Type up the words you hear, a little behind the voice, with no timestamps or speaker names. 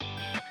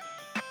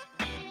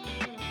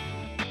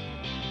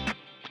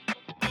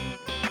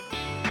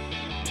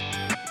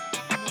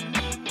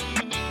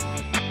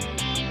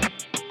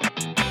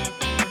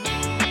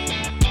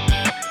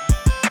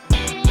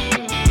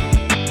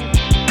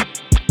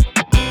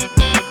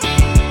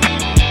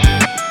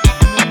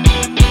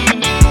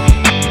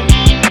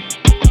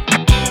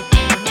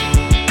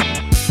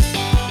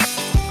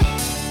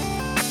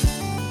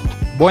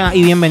Buenas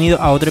y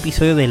bienvenidos a otro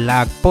episodio de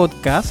Lag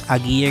Podcast.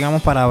 Aquí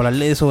llegamos para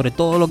hablarles sobre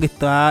todo lo que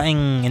está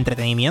en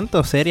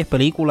entretenimiento, series,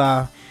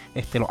 películas,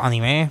 los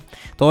animes,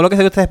 todo lo que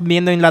se esté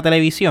viendo en la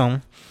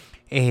televisión.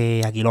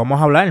 Aquí lo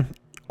vamos a hablar.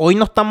 Hoy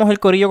no estamos el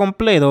corillo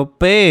completo,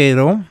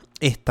 pero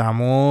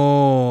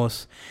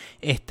estamos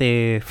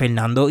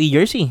Fernando y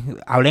Jersey.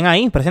 Hablen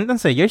ahí,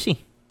 preséntense,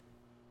 Jersey.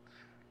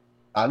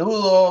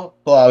 Saludos,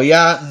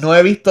 todavía no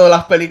he visto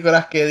las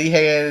películas que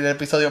dije en el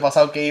episodio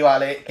pasado que iba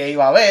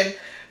a ver,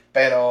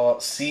 pero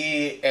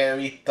sí he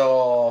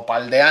visto un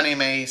par de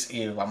animes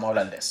y vamos a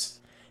hablar de eso.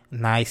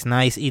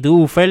 Nice. ¿Y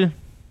tú, Fer?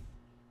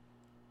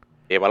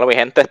 Y bueno, mi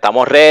gente,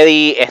 estamos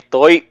ready.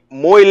 Estoy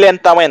muy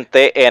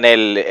lentamente en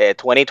el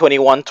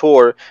 2021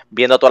 Tour,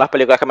 viendo todas las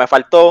películas que me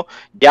faltó.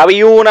 Ya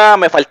vi una,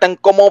 me faltan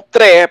como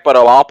 3,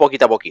 pero vamos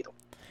poquito a poquito.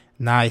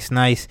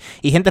 Nice.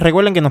 Y gente,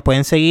 recuerden que nos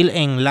pueden seguir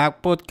en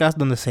Lag Podcast,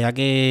 donde sea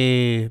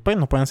que pues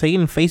nos pueden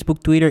seguir en Facebook,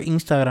 Twitter,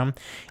 Instagram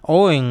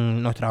o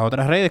en nuestras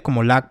otras redes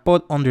como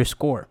lagpod_.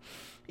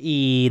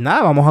 Y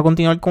nada, vamos a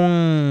continuar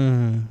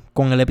con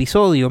el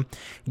episodio.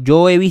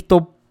 Yo he visto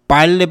un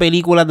par de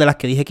películas de las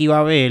que dije que iba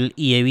a ver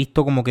y he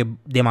visto como que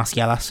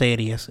demasiadas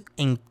series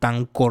en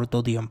tan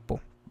corto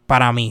tiempo.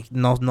 Para mí,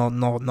 no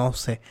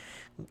sé.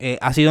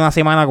 Ha sido una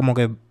semana como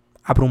que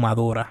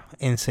abrumadora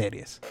en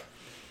series.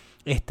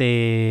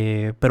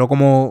 Pero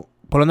como,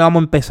 ¿por dónde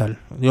vamos a empezar?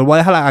 Yo voy a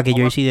dejar a que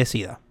Jersey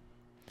decida.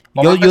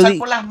 Vamos a empezar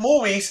con las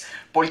movies,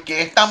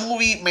 porque esta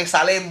movie me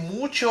sale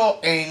mucho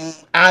en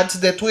ads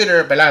de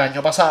Twitter, ¿verdad? El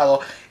año pasado,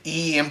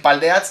 y en par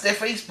de ads de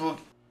Facebook,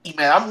 y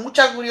me da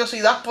mucha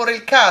curiosidad por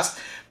el cast,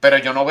 pero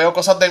yo no veo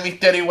cosas de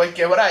misterio igual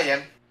que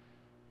Brian.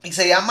 Y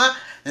se llama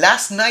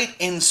Last Night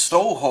in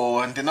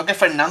Soho. Entiendo que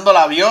Fernando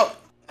la vio.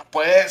 ¿Nos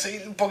puede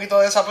decir un poquito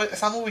de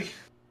esa movie?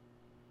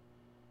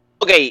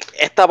 Ok,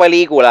 esta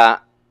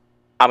película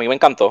a mí me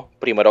encantó,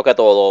 primero que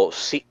todo.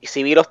 Sí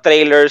vi los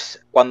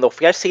trailers. Cuando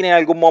fui al cine en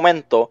algún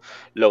momento,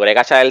 logré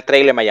cachar el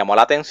trailer, me llamó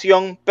la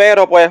atención,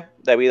 pero pues,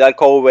 debido al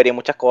cover y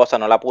muchas cosas,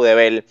 no la pude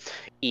ver.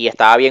 Y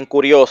estaba bien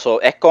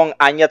curioso. Es con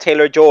Anya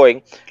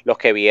Taylor-Joy. Los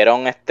que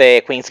vieron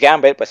Queen's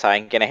Gambit, pues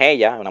saben quién es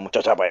ella. Una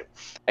muchacha, pues,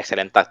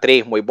 excelente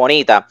actriz, muy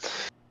bonita.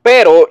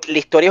 Pero la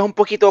historia es un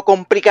poquito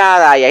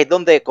complicada y ahí es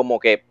donde como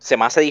que se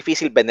me hace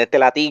difícil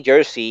vendértela a ti,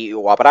 Jersey,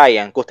 o a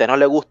Brian, que a usted no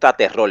le gusta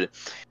terror.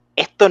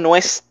 Esto no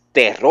es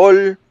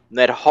terror,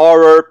 no es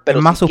horror, pero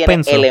es más sí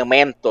suspenso. Tiene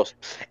elementos.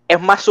 Es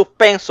más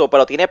suspenso,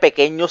 pero tiene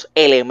pequeños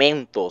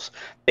elementos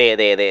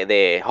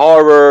de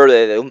horror,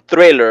 de un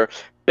thriller.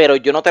 Pero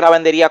yo no te la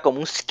vendería como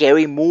un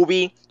scary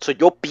movie. So,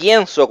 yo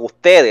pienso que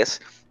ustedes,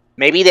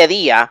 maybe de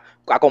día,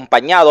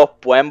 acompañados,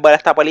 pueden ver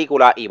esta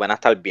película y van a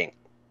estar bien.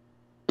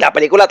 La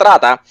película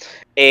trata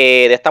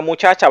de esta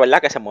muchacha, ¿verdad?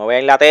 Que se mueve a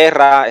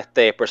Inglaterra,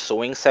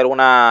 pursuing ser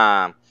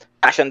una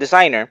fashion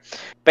designer,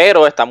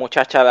 pero esta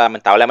muchacha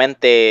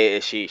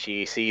lamentablemente she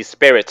sees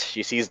spirits,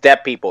 she sees dead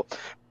people,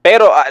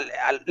 pero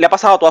le ha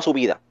pasado toda su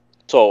vida.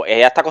 So,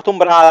 ella está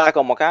acostumbrada,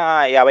 como que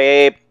ella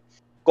ve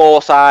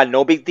cosas,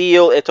 no big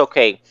deal, it's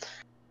okay.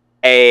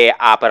 Pero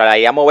al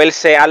ella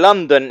moverse a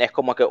London es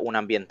como que un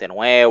ambiente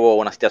nuevo,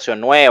 una situación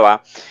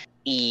nueva,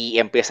 y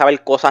empieza a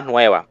ver cosas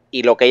nuevas.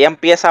 Y lo que ella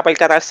empieza a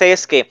percatarse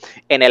es que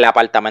en el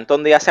apartamento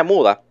donde ella se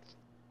muda,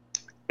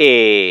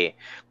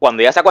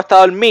 cuando ella se acuesta a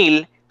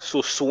dormir,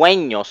 sus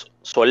sueños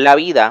son la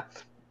vida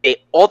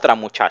de otra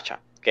muchacha,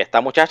 que esta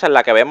muchacha es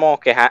la que vemos,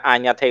 que es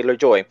Anya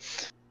Taylor-Joy,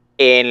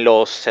 en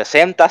los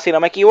 60, si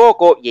no me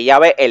equivoco, y ella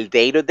ve el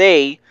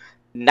day-to-day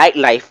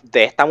nightlife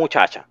de esta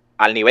muchacha,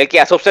 al nivel que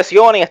ella se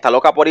obsesiona y está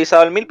loca por irse a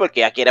dormir porque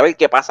ella quiere ver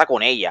qué pasa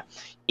con ella,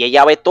 y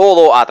ella ve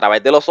todo a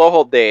través de los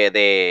ojos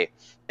de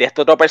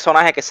este otro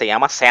personaje que se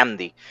llama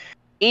Sandy.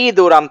 Y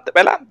durante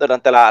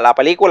la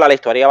película la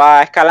historia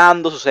va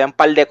escalando, suceden un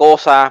par de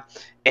cosas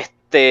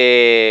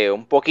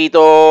un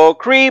poquito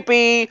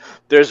creepy,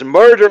 there's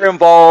murder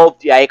involved,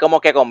 y ahí como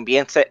que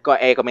comienza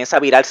a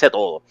virarse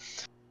todo.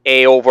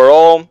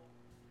 Overall,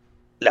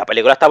 la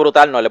película está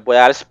brutal, no les voy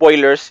a dar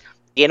spoilers,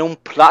 tiene un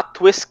plot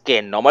twist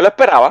que no me lo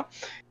esperaba,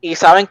 y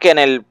saben que en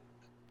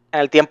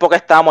el tiempo que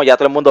estamos ya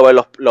todo el mundo ve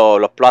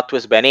los plot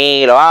twists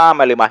venir,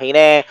 me lo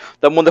imaginé,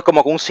 todo el mundo es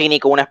como que un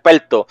cínico, un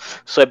experto,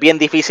 es bien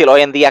difícil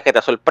hoy en día que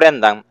te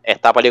sorprendan.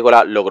 Esta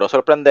película logró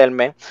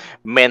sorprenderme,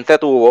 me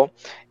entretuvo,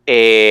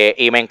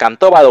 y me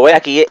encantó. By the way,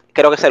 aquí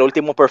creo que es el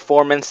último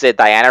performance de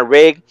Diana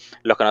Rigg.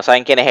 Los que no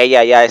saben quién es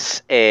ella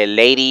es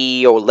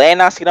Lady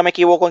Olenna, si no me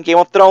equivoco, en Game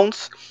of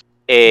Thrones.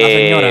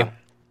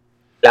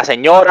 La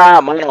señora,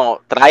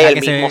 bueno, trae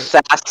el mismo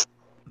sass.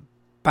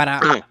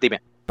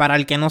 Dime. Para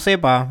el que no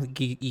sepa,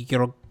 y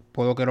creo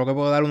que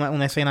puedo dar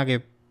una escena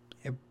que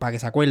para que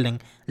se acuerden,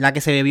 la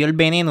que se bebió el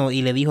veneno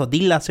y le dijo,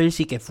 dile a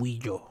Cersei que fui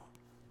yo.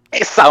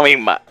 Esa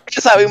misma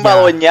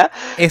doña,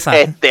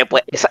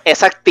 pues,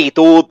 esa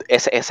actitud,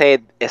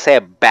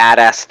 ese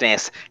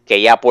badassness que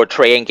ella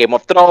portray en Game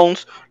of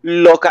Thrones,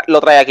 lo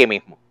trae aquí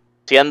mismo.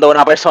 Siendo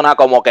una persona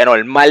como que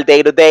normal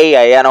day to day,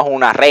 ella no es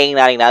una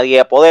reina ni nadie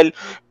de poder,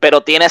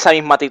 pero tiene esa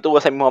misma actitud,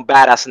 ese mismo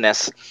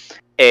badassness.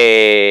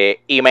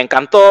 Y me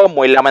encantó,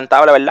 muy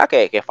lamentable, ¿verdad?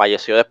 Que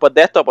falleció después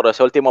de esto, por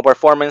ese último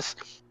performance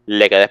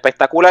le queda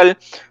espectacular.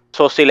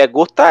 So, si les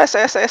gusta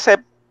ese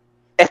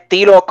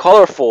estilo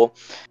colorful,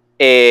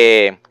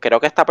 creo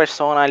que esta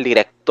persona, el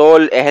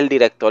director, es el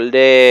director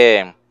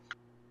de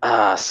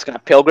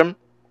Scott Pilgrim.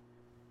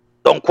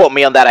 Don't quote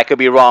me on that, I could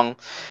be wrong.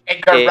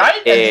 Edgar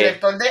Wright,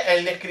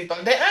 el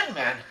escritor de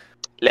Ant-Man.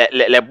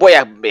 Les voy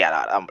a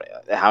enviar, hombre.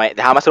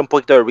 Déjame hacer un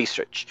poquito de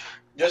research.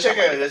 Yo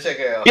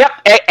chequeo. Yeah,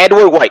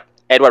 Edward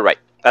Wright,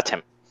 that's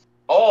him.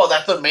 Oh,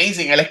 that's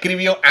amazing. Él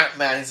escribió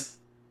Ant-Man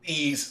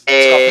y Scott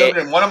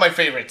Pilgrim, one of my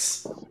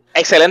favorites.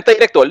 Excelente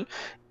director.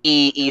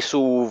 Y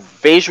su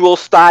visual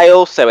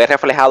style se ve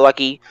reflejado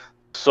aquí.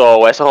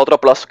 So, eso es otro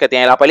plus que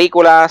tiene la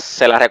película.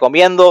 Se la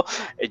recomiendo.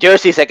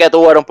 Jersey, sé que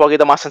tú eres un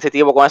poquito más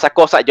sensitivo con esas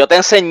cosas. Yo te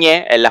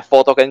enseñé en las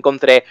fotos que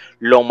encontré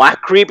lo más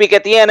creepy que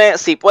tiene.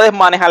 Si puedes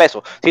manejar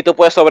eso, si tú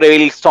puedes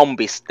sobrevivir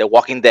zombies de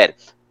Walking Dead,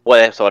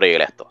 puedes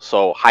sobrevivir esto.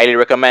 So, highly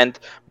recommend.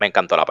 Me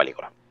encantó la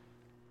película.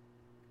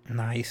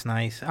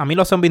 Nice. A mí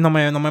los zombies no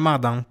me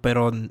matan,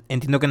 pero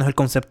entiendo que no es el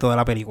concepto de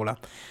la película.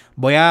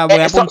 Voy a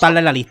apuntarle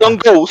en la lista.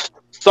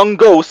 Son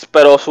ghosts,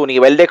 pero su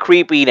nivel de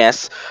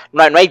creepiness,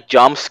 no hay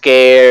jump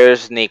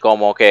scares, ni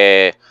como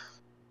que...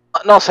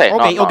 No sé.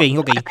 Ok.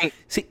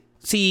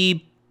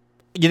 Si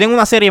yo tengo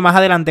una serie más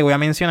adelante, voy a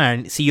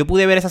mencionar. Si yo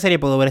pude ver esa serie,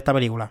 puedo ver esta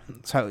película.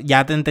 O sea,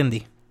 ya te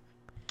entendí.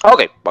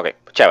 Ok,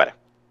 chévere.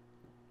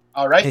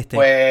 Alright,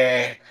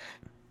 pues...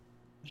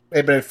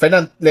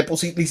 Fernand, ¿le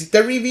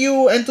hiciste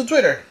review en tu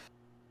Twitter?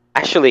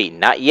 Actually,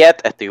 not yet.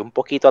 Estoy un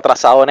poquito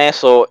atrasado en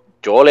eso.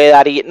 Yo le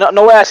daría...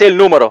 No voy a decir el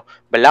número,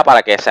 ¿verdad?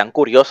 Para que sean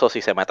curiosos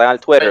y se metan al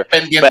Twitter.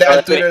 Pendiente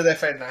al Twitter de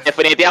Fernand.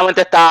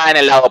 Definitivamente está en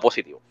el lado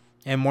positivo.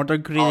 En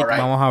Mortal Critic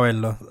vamos a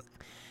verlo.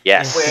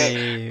 Yes.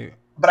 Pues,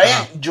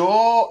 Brian,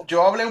 yo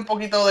hablé un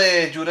poquito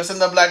de Judas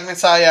and the Black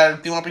Messiah, el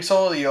último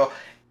episodio.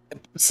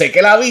 Sé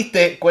que la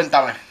viste,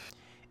 cuéntame.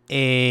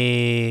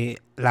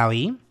 La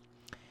vi.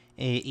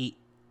 Y,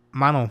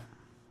 mano,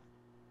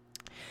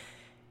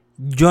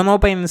 yo no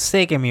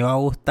pensé que me iba a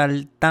gustar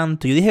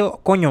tanto. Yo dije,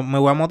 coño, me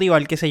voy a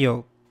motivar, qué sé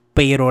yo.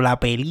 Pero la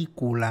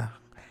película...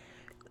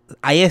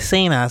 Hay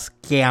escenas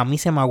que a mí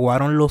se me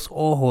aguaron los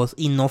ojos.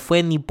 Y no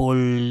fue ni por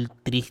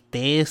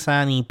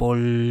tristeza, ni por...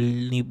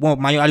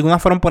 Bueno,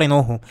 algunas fueron por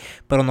enojo.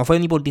 Pero no fue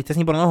ni por tristeza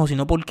ni por enojo,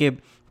 sino porque,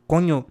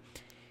 coño...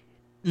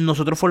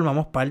 Nosotros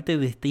formamos parte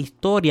de esta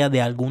historia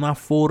de alguna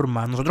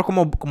forma. Nosotros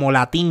como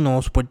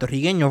latinos,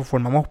 puertorriqueños,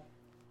 formamos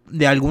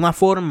de alguna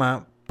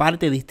forma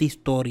parte de esta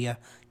historia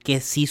que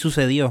sí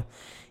sucedió.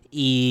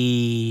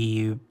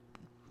 Y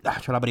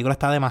la película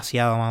está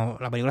demasiado, mano.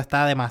 La película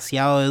está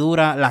demasiado de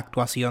dura. La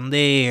actuación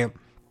de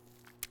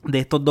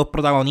estos dos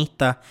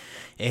protagonistas,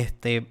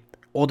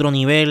 otro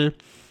nivel.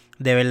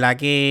 De verdad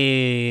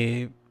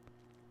que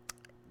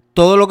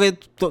todo lo que...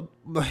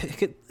 Es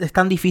que es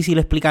tan difícil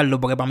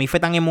explicarlo, porque para mí fue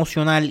tan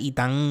emocional y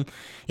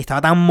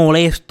estaba tan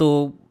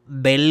molesto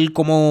ver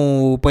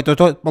cómo... Pues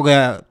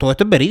porque todo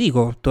esto es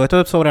verídico. Todo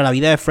esto es sobre la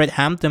vida de Fred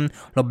Hampton,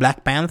 los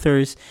Black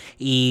Panthers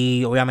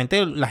y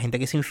obviamente la gente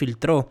que se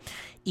infiltró.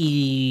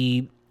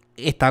 Y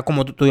está,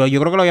 como yo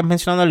creo que lo habías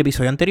mencionado en el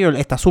episodio anterior,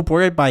 está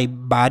supported by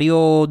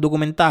varios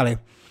documentales.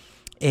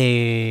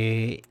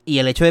 Y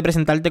el hecho de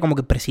presentarte como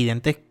que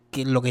presidentes,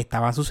 que lo que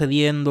estaba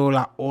sucediendo,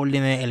 las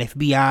órdenes, el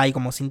FBI,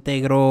 cómo se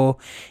integró,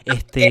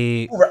 Antes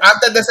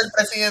de ser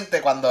presidente,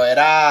 cuando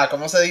era,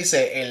 ¿cómo se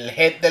dice? El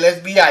head del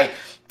FBI,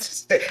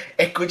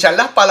 escuchar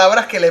las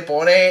palabras que le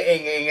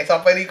pone en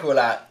esa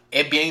película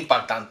es bien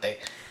impactante.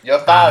 Yo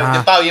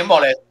estaba bien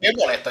molesto,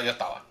 yo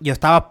estaba. Yo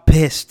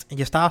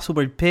estaba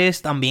super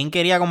pissed, también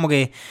quería como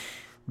que...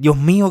 Dios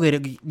mío,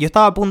 yo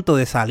estaba a punto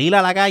de salir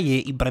a la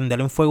calle y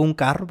prenderle en fuego un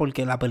carro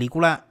porque la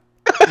película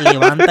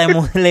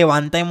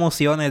levanta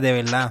emociones, de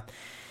verdad.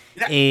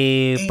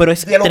 Pero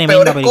es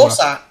tremenda película.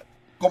 Cosas,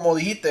 como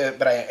dijiste,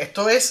 Brian,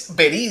 esto es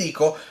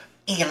verídico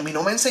y a mí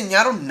no me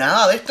enseñaron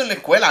nada de esto en la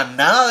escuela,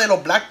 nada de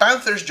los Black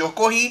Panthers. Yo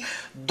cogí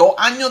 2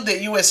 años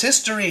de US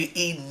History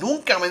y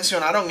nunca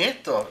mencionaron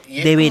esto.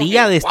 Y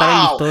debería de estar en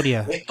la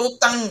historia. Esto es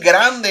tan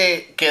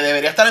grande que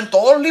debería estar en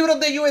todos los libros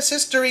de US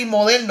History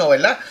moderno,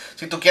 ¿verdad?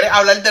 Si tú quieres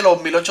hablar de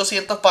los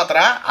 1800 para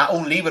atrás,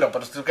 un libro.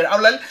 Pero si tú quieres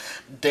hablar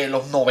de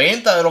los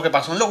 90, de lo que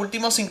pasó en los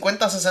últimos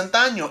 50,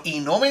 60 años y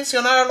no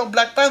mencionar a los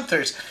Black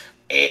Panthers,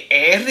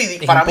 es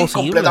ridículo. Para mí,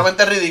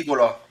 completamente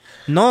ridículo.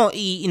 No,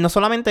 y no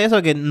solamente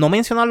eso, que no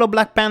mencionar los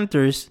Black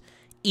Panthers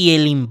y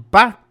el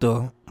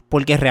impacto,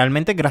 porque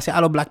realmente gracias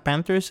a los Black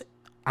Panthers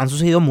han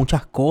sucedido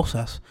muchas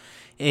cosas.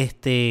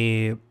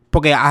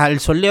 Porque al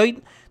sol de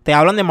hoy te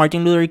hablan de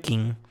Martin Luther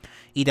King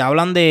y te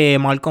hablan de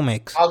Malcolm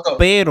X,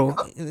 pero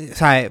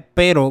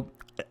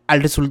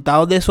al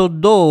resultado de esos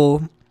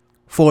dos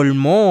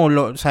formó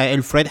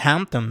el Fred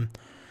Hampton,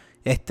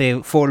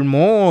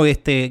 formó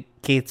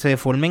que se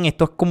formen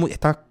estos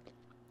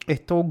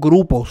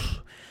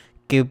grupos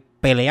que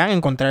pelean en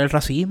contra del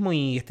racismo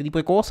y este tipo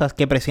de cosas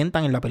que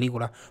presentan en la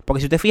película.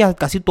 Porque si te fijas,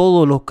 casi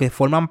todos los que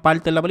forman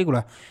parte de la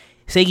película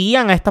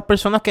seguían a estas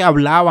personas que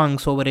hablaban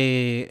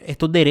sobre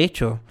estos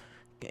derechos,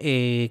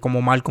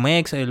 como Malcolm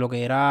X, lo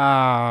que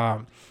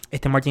era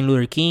Martin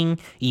Luther King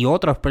y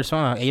otras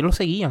personas. Ellos lo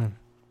seguían,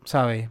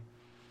 ¿sabes?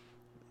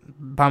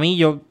 Para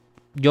mí,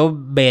 yo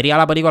vería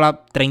la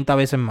película 30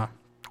 veces más.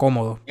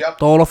 Cómodo. Yep.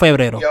 Todos los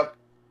febreros. Yep.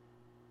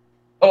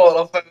 Todos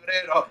los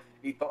febreros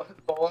y todos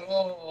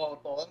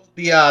los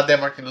días de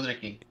Martin Luther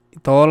King.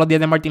 Todos los días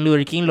de Martin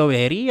Luther King lo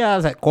vería,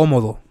 o sea,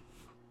 cómodo.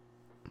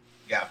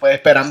 Ya, pues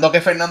esperando que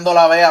Fernando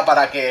la vea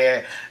para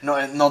que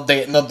nos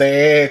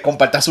dé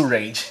comparta su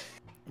rage.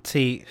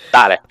 Sí.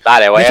 Dale,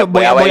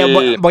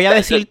 voy a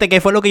decirte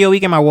qué fue lo que yo vi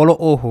que me aguó los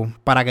ojos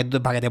para que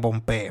te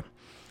pompees.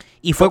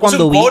 Y fue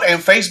cuando vi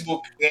en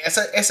Facebook.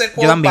 Ese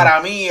quote para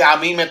mí, a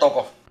mí me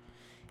tocó.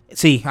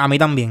 Sí, a mí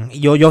también.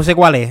 Yo sé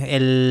cuál es.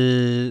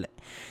 De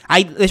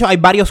hecho, hay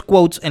varios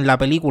quotes en la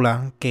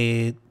película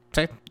que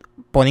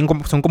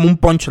son como un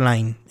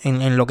punchline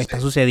en lo que está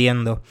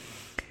sucediendo.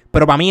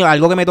 Pero para mí,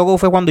 algo que me tocó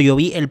fue cuando yo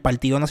vi el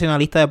Partido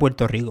Nacionalista de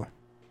Puerto Rico,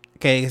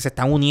 que se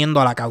están uniendo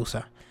a la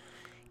causa.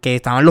 Que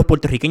estaban los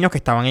puertorriqueños que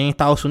estaban en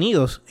Estados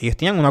Unidos. Ellos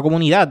tenían una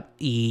comunidad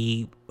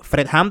y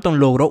Fred Hampton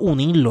logró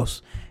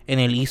unirlos en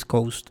el East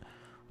Coast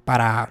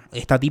para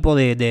este tipo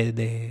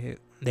de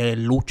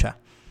lucha.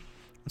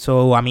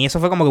 So, a mí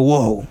eso fue como que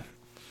wow.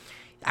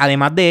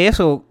 Además de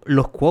eso,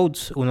 los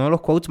quotes, uno de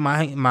los quotes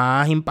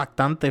más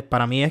impactantes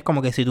para mí es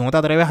como que si tú no te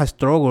atreves a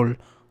struggle,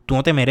 tú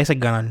no te mereces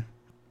ganar.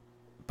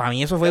 Para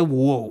mí eso fue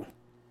wow.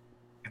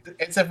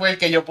 Ese fue el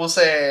que yo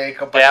puse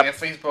en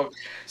Facebook.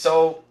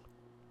 So,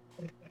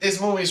 this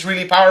movie is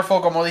really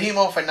powerful, como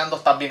dijimos, Fernando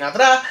está bien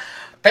atrás,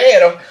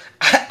 pero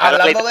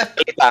hablando de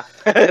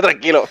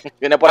tranquilo,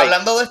 viene por ahí.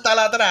 Hablando de estar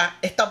atrás,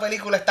 esta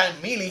película está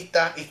en mi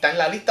lista y está en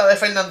la lista de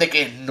Fernández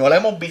que no la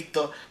hemos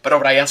visto, pero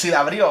Brian sí la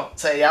abrió.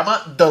 Se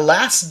llama The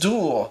Last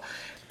Duel.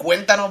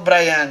 Cuéntanos,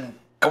 Brian,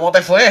 ¿cómo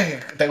te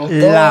fue? ¿Te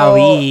gustó?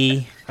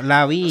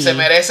 La vi. ¿Se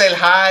merece el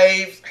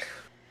hype?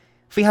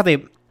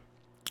 Fíjate,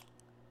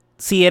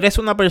 si eres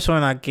una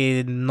persona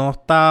que no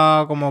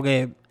está como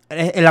que...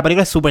 La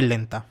película es súper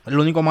lenta.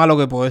 Lo único malo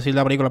que puedo decir de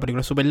la película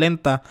es súper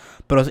lenta,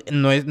 pero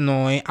no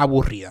es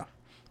aburrida.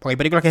 Porque hay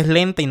películas que es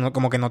lenta y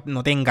como que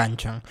no te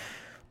enganchan.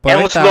 Es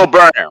un slow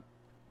burner.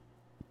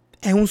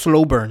 Es un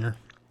slow burner.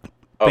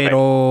 Okay.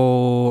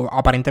 Pero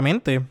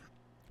aparentemente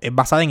es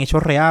basada en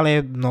hechos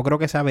reales. No creo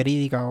que sea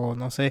verídica o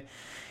no sé.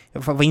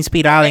 Fue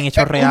inspirada en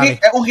hechos reales.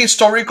 Es un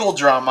historical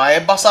drama.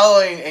 Es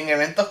basado en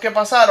eventos que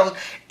pasaron.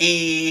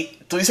 Y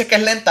tú dices que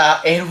es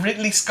lenta. Es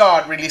Ridley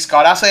Scott. Ridley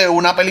Scott hace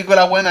una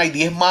película buena y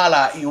 10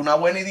 malas. Y una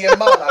buena y 10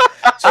 malas.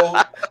 So,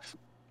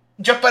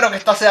 yo espero que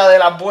esta sea de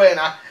las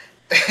buenas.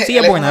 Sí,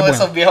 es buena. Uno de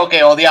esos viejos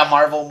que odia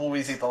Marvel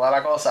movies y toda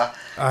la cosa.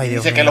 Ay, y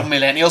dice que los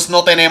millennials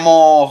no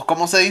tenemos,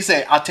 ¿cómo se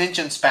dice?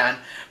 Attention span.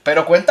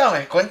 Pero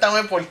cuéntame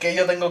por qué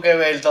yo tengo que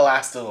ver The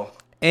Last Duel.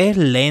 Es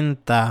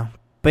lenta,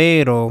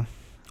 pero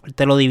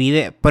te lo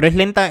divide. Pero es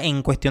lenta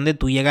en cuestión de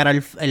tú llegar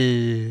al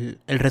el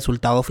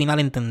resultado final,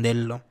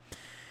 entenderlo.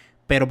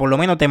 Pero por lo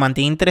menos te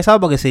mantiene interesado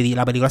porque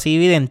la película se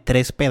divide en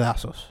 3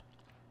 pedazos.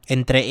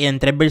 En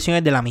 3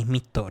 versiones de la misma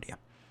historia.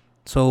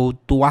 So,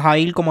 tú vas a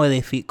ir como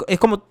es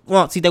como,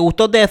 bueno, si te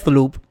gustó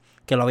Deathloop,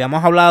 que lo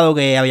habíamos hablado,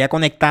 que había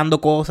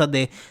conectando cosas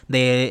de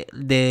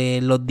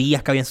los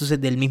días que habían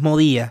sucedido del mismo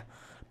día,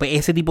 pues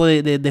ese tipo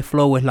de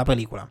flow es la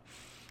película.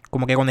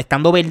 Como que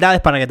conectando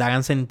verdades para que te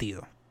hagan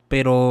sentido.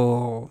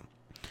 Pero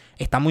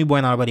está muy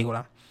buena la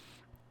película.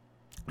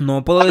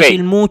 No puedo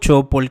decir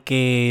mucho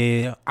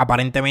porque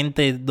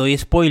aparentemente doy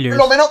spoilers.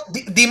 Por lo menos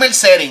dime el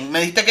setting. Me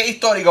dijiste que es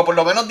histórico. Por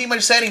lo menos dime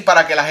el setting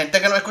para que la gente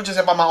que no escuche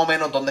sepa más o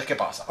menos dónde es que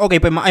pasa. Ok,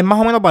 pues es más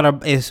o menos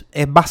es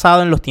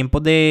basado en los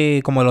tiempos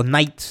de como los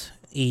knights.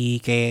 Y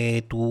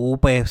que tú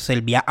pues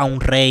servías a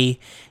un rey.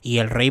 Y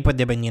el rey pues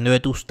dependiendo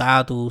de tu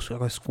estatus,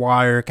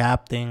 squire,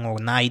 captain o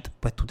knight,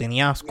 pues tú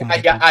tenías como...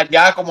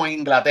 Allá como en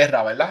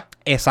Inglaterra, ¿verdad?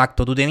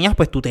 Exacto, tú tenías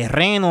pues tu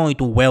terreno y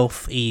tu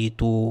wealth y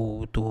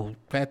tu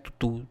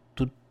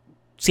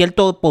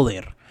cierto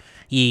poder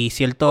y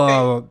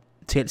cierto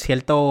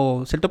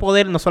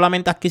poder no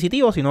solamente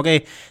adquisitivo, sino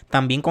que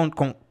también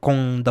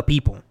con the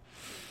people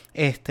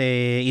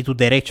y tus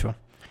derechos.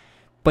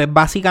 Pues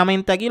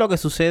básicamente aquí lo que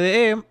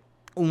sucede es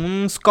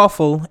un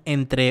scuffle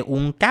entre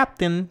un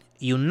captain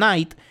y un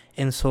knight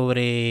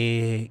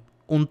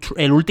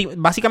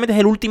básicamente es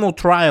el último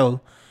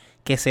trial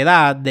que se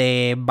da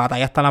de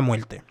batalla hasta la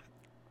muerte.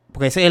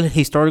 Porque ese es el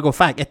historical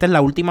fact. Esta es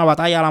la última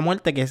batalla a la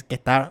muerte que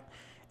está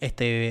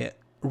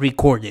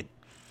recorded.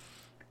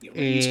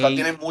 Scott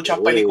tiene muchas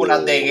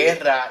películas de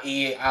guerra.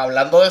 Y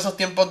hablando de esos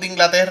tiempos de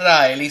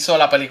Inglaterra, él hizo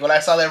la película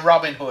esa de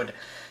Robin Hood,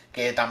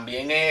 que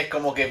también es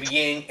como que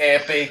bien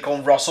epic,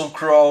 con Russell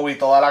Crowe y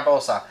toda la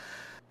cosa.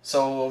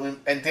 So,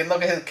 entiendo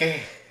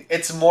que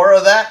it's more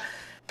of that,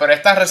 pero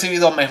esta ha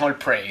recibido mejor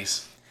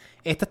praise.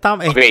 Es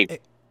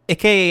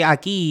que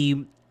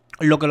aquí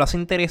lo que lo hace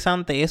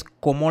interesante es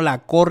cómo la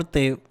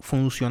corte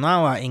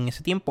funcionaba en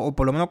ese tiempo, o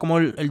por lo menos cómo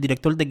el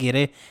director te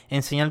quiere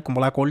enseñar cómo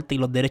la corte y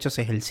los derechos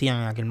se ejercían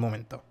en aquel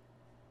momento.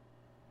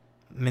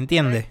 ¿Me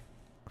entiendes?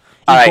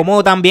 Y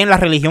cómo también la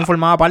religión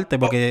formaba parte,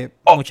 porque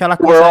muchas de las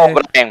cosas...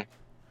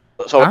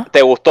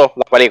 ¿Te gustó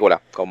la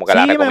película? Como que sí,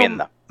 la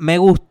recomienda. Me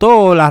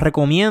gustó, la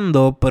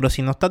recomiendo, pero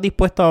si no estás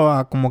dispuesto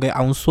a como que a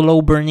un slow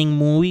burning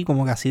movie,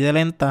 como que así de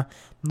lenta,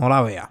 no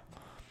la veas.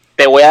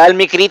 Te voy a dar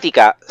mi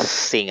crítica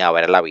sin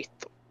haberla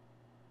visto.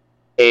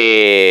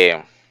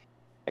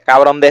 el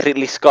cabrón de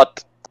Ridley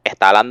Scott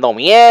está hablando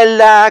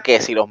mierda, que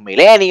si los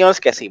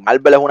millennials, que si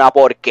Marvel es una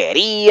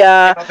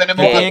porquería, no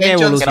tenemos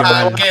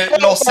que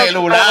los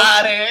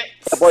celulares,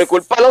 por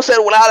culpa de los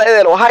celulares,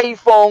 de los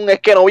iPhones,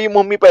 es que no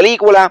vimos mi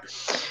película.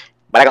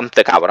 Vale,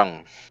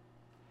 cabrón,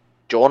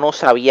 yo no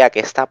sabía que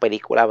esta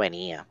película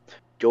venía.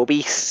 Yo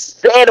vi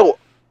cero,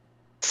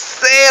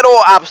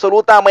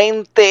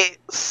 absolutamente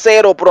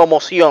cero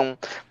promoción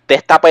de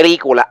esta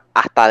película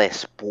hasta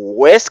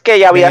después que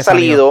ya había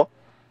salido.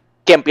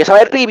 Que empieza a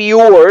ver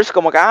reviewers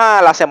como que,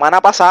 la semana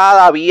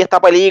pasada vi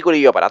esta película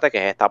y yo, espérate, ¿qué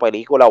es esta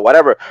película?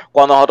 Whatever.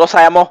 Cuando nosotros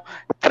sabemos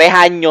 3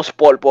 años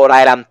por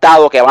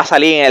adelantado que va a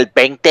salir en el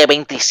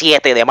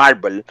 2027 de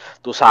Marvel,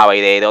 tú sabes,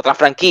 y de otra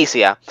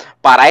franquicia,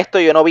 para esto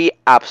yo no vi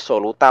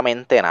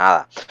absolutamente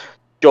nada.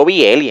 Yo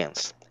vi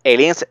Aliens.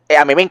 Aliens,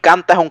 a mí me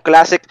encanta, es un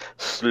classic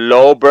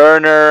slow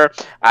burner,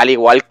 al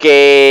igual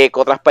que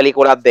otras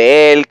películas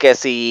de él, que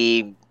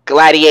si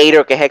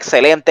Gladiator, que es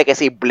excelente, que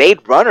si Blade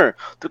Runner.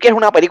 Tú quieres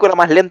una película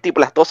más lenta y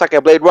plastosa que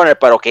Blade Runner,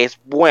 pero que es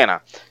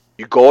buena.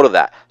 You go to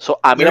that. So,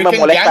 a mí no me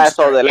molesta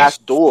eso de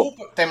Last Duel.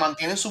 Te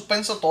mantiene en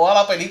suspenso toda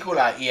la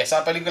película y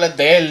esa película es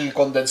de él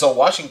con Denzel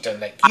Washington.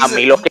 Like, a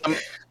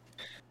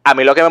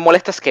mí lo que me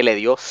molesta es que le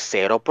dio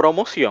cero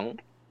promoción.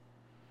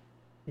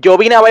 Yo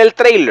vine a ver el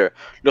trailer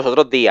los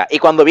otros días y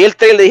cuando vi el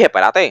trailer dije,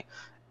 espérate,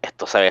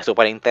 esto se ve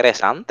súper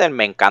interesante,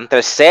 me encanta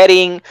el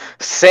setting,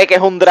 sé que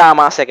es un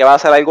drama, sé que va a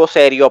ser algo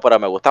serio, pero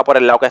me gusta por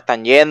el lado que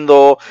están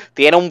yendo,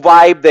 tiene un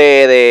vibe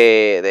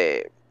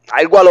de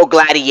algo a lo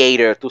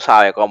Gladiator, tú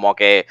sabes, como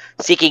que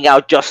seeking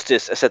out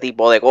justice, ese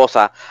tipo de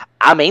cosas.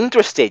 I'm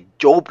interested,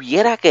 yo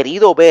hubiera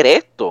querido ver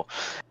esto.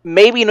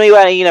 Maybe no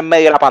iba a ir en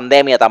medio de la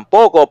pandemia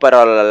tampoco,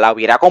 pero la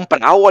hubiera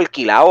comprado o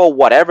alquilado o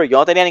whatever. Yo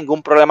no tenía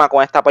ningún problema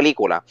con esta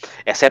película,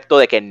 excepto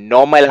de que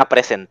no me la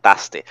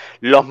presentaste.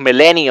 Los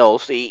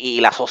millennials y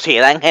la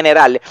sociedad en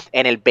general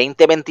en el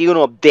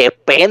 2021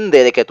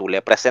 depende de que tú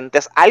le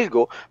presentes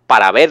algo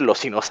para verlo.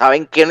 Si no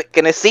saben quién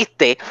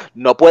existe,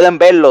 no pueden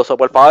verlo. So,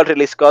 por favor,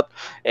 Ridley Scott,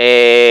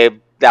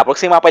 la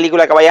próxima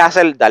película que vayas a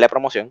hacer, dale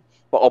promoción.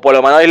 O por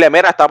lo menos dile,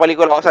 mira, esta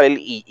película va a salir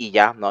y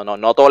ya.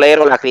 No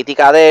tolero la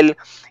crítica de él.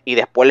 Y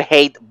después el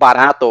hate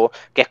barato,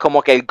 que es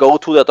como que el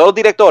go-to de todos los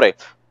directores.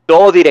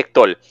 Todo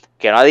director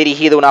que no ha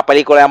dirigido una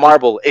película de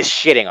Marvel is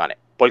shitting on it.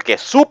 Porque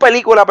su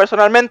película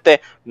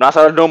personalmente no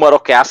hace los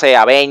números que hace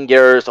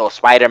Avengers o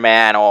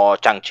Spider-Man o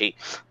Shang-Chi.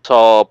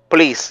 So,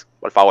 please,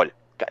 por favor,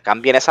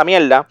 cambien esa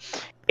mierda.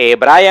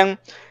 Brian,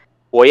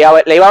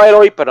 le iba a ver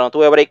hoy, pero no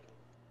tuve break.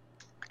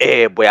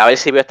 Voy a ver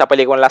si veo esta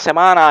película en la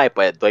semana y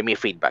pues doy mi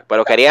feedback.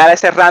 Pero quería dar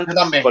ese rant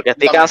porque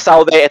estoy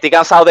cansado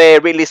de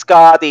Ridley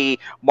Scott y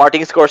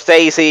Martin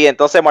Scorsese.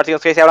 Entonces Martin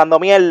Scorsese hablando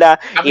mierda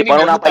y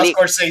por una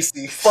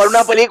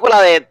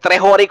película de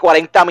 3 horas y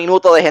 40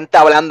 minutos de gente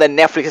hablando en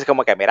Netflix. Es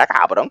como que, mira,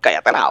 cabrón,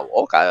 cállate la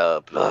boca.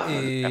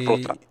 Me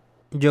frustra.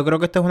 Yo creo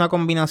que esta es una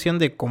combinación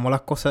de cómo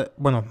las cosas...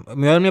 Bueno, me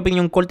voy a dar mi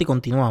opinión corta y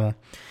continuamos.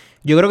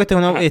 Yo creo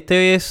que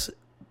este es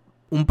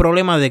un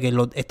problema de que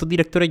estos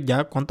directores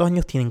ya, ¿cuántos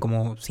años tienen?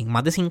 Como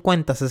más de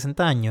 50,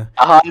 60 años.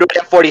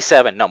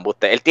 147, no,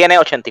 usted. Él tiene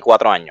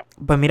 84 años.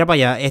 Pues mira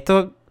para allá,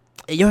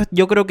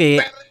 yo creo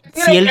que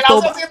él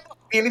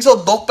hizo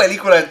 2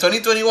 películas. En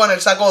 2021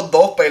 él sacó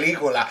 2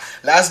 películas.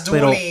 Last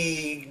Duel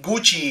y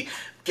Gucci.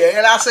 ¿Qué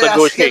él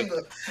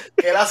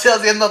hace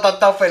haciendo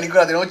tantas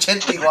películas? Tiene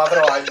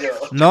 84 años.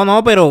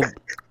 No, pero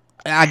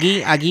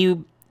aquí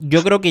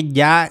yo creo que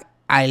ya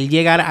al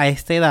llegar a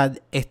esta edad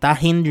está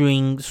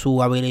hindering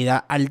su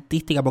habilidad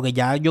artística, porque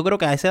ya yo creo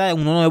que a esa edad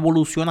uno no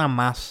evoluciona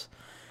más,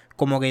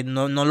 como que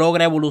no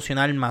logra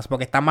evolucionar más,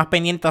 porque está más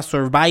pendiente a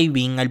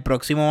surviving el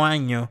próximo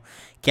año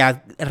que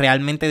a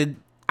realmente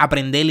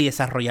aprender y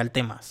desarrollar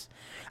temas.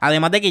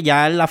 Además de que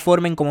ya la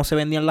forma en cómo se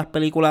vendían las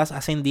películas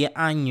hace 10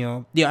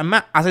 años,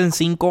 además hace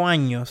 5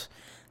 años,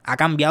 ha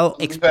cambiado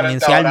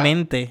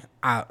exponencialmente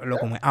a lo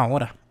como es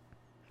ahora.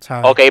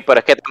 ¿Sabes? Ok, pero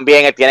es que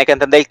también él tiene que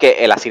entender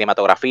que la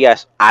cinematografía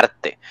es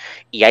arte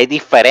y hay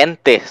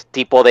diferentes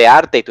tipos de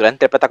arte y tú la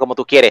interpretas como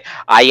tú quieres.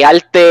 Hay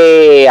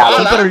arte a lo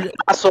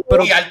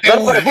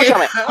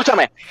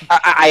escúchame,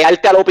 hay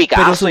arte a lo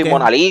Picasso y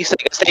Mona Lisa,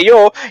 qué sé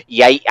yo,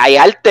 y hay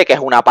arte que es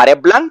una pared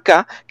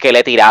blanca que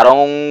le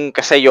tiraron,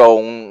 qué sé yo,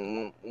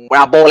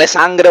 una bola de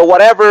sangre o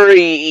whatever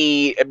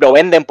y lo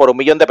venden por $1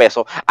 millón.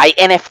 Hay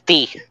NFT.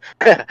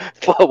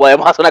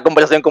 Podemos hacer una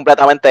conversación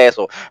completamente de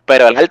eso.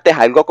 Pero el arte es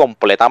algo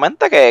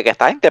completamente que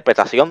está en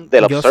interpretación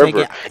del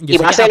observer. Y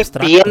va a ser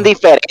bien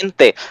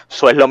diferente.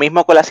 Eso es lo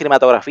mismo con la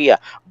cinematografía.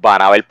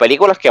 Van a haber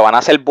películas que van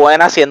a ser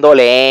buenas siendo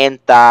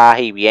lentas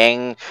y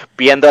bien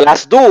de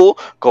las do,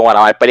 como van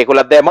a haber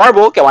películas de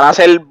Marvel que van a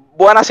ser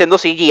buenas haciendo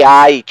CGI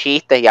y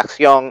chistes y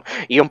acción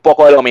y un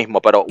poco de lo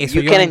mismo, pero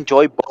you can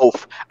enjoy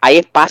both. Hay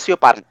espacio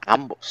para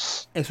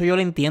ambos. Eso yo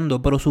lo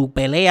entiendo, pero su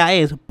pelea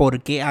es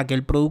porque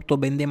aquel producto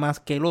vende más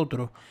que el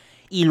otro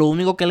y lo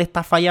único que le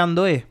está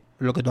fallando es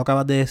lo que tú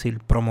acabas de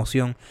decir,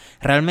 promoción.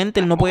 Realmente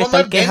él no puede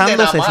estar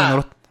quejándose si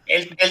no...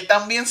 Él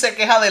también se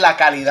queja de la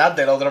calidad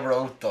del otro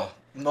producto.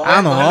 No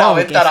es la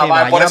venta nada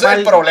más. Por eso es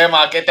el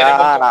problema que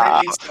tenemos con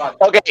Ridley Scott.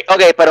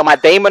 Ok, pero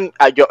Matt Damon,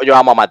 yo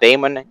amo a Matt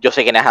Damon. Yo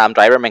sé quién es Adam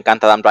Driver, me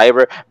encanta Adam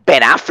Driver.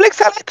 ¿Ben Affleck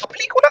sale en esta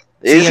película?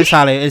 Sí, él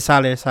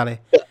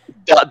sale.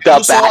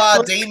 Usó a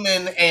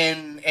Damon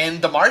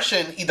en The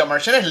Martian, y The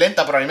Martian es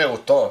lenta, pero a mí me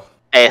gustó.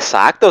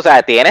 Exacto, o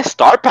sea, tiene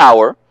star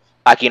power.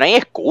 Aquí no hay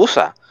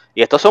excusa.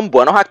 Y estos son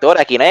buenos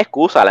actores, aquí no hay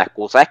excusa. La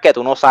excusa es que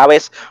tú no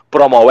sabes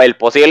promover.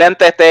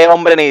 Posiblemente este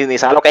hombre ni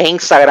sabe lo que es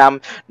Instagram,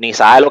 ni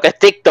sabe lo que es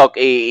TikTok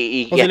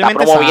y está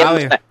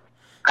promoviendo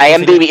a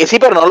IMDb. Sí,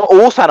 pero no lo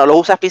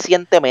usa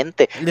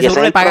eficientemente. De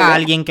seguro le paga a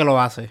alguien que lo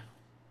hace.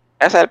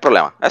 Ese es el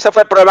problema. Ese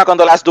fue el problema con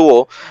The Last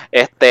Duel.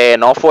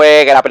 No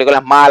fue que la película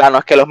es mala, no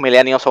es que los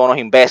millennials son unos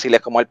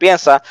imbéciles como él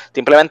piensa.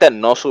 Simplemente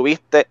no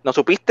supiste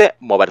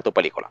mover tu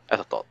película.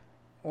 Eso es todo.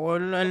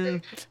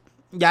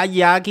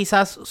 Ya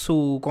quizás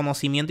su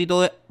conocimiento y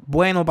todo es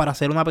bueno para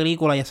hacer una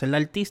película y hacerla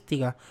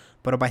artística,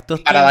 pero para estos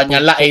tiempos... Para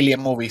dañar las Alien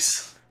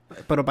Movies.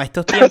 Pero para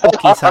estos tiempos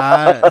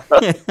quizás...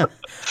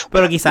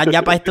 pero quizás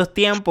ya para estos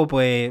tiempos,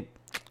 pues,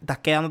 estás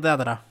quedándote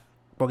atrás.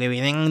 Porque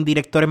vienen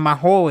directores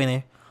más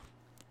jóvenes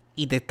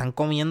y te están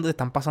comiendo, te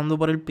están pasando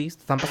por el piso,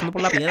 te están pasando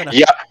por la piedra.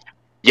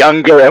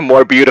 Younger and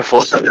more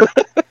beautiful.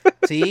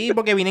 Sí,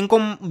 porque vienen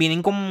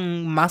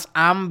con más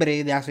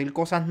hambre de hacer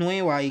cosas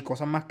nuevas y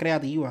cosas más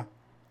creativas.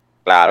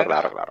 Claro.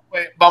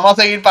 Pues vamos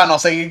a seguir para no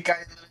seguir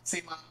cayendo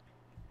encima.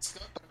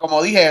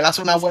 Como dije, él hace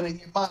una buena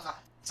idea más.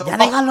 Ya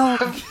déjalo.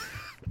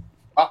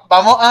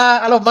 Vamos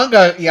a los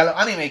mangas y a los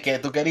animes que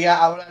tú querías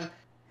hablar.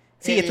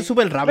 Sí, esto es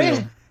súper rápido.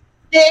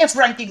 ¿Qué es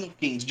Ranking of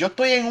Kings? Yo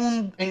estoy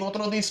en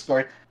otro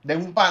Discord de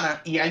un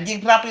pana y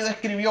alguien rápido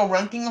escribió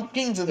Ranking of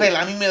Kings es el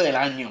anime del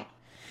año.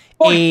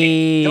 ¿Por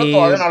qué? Yo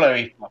todavía no lo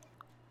he visto.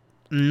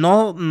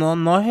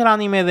 No es el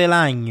anime del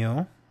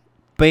año,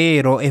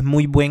 pero es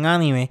muy buen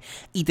anime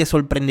y te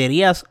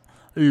sorprenderías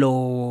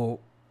lo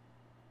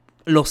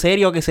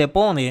serio que se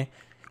pone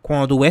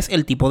cuando tú ves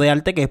el tipo de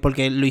arte que es,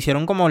 porque lo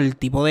hicieron como el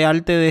tipo de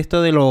arte de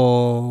esto de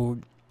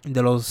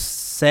los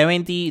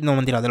 70, no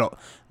mentira, de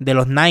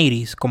los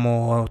 90s,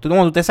 como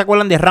ustedes se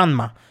acuerdan de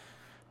Ranma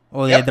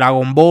o de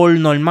Dragon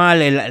Ball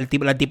normal, el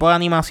tipo de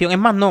animación, es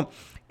más, no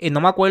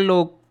me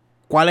acuerdo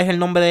cuál es el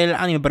nombre del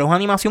anime, pero es una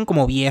animación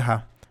como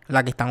vieja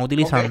la que están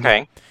utilizando.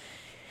 Okay.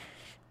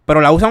 Pero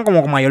la usan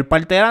como mayor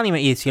parte del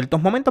anime y en ciertos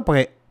momentos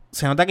pues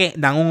se nota que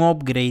dan un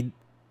upgrade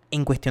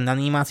en cuestión de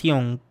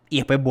animación y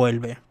después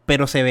vuelve.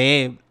 Pero se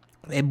ve,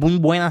 es muy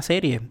buena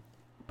serie.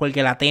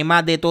 Porque la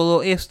tema de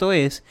todo esto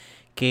es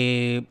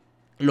que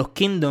los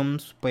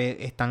kingdoms pues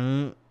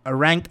están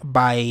ranked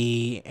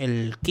by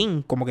el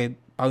king. Como que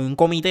hay un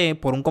comité,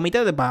 por un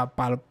comité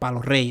para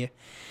los reyes.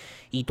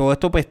 Y todo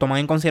esto pues toma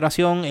en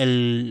consideración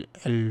el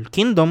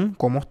kingdom,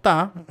 cómo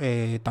está,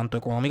 tanto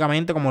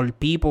económicamente como el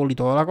people y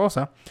toda la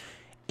cosa.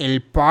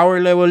 El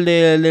power level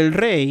del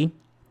rey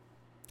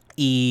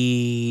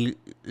y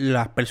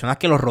las personas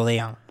que los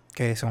rodean,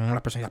 que son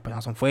las personas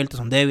son fuertes,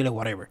 son débiles,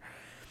 whatever.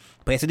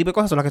 Pues ese tipo de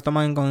cosas son las que se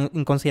toman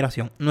en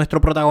consideración. Nuestro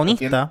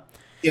protagonista...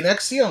 ¿Tiene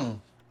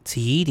acción?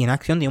 Sí, tiene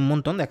acción, tiene un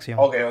montón de acción.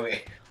 Ok.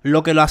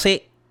 Lo que lo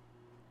hace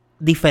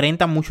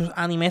diferente a muchos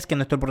animes que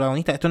nuestro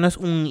protagonista... Esto no es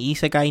un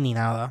isekai ni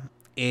nada.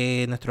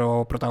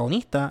 Nuestro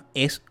protagonista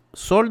es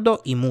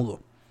sordo y mudo.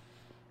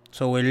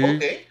 So, él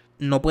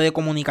no puede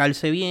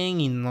comunicarse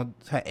bien y no...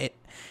 O sea,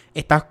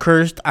 está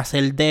cursed a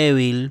ser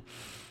débil.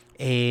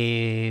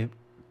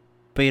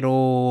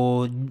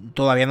 Pero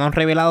todavía no han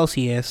revelado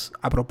si es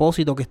a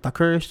propósito que está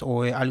cursed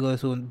o es algo de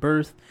su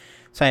birth.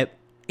 O sea,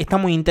 está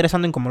muy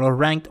interesante en cómo lo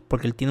ranked,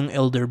 porque él tiene un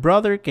elder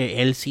brother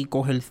que él sí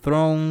coge el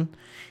throne,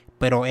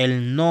 pero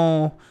él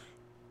no.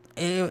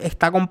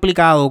 Está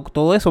complicado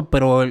todo eso,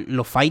 pero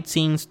los fight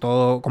scenes,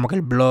 todo, como que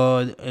el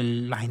blood,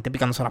 la gente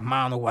picándose las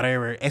manos,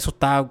 whatever, eso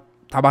está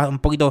un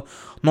poquito,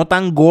 no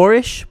tan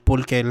gorish,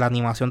 porque la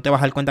animación te vas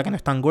a dar cuenta que no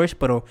es tan gorish,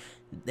 pero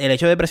el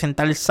hecho de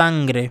presentar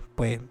sangre,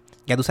 pues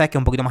ya tú sabes que es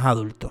un poquito más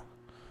adulto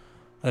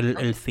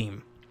el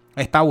theme.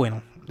 Está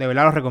bueno, de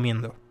verdad lo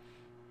recomiendo.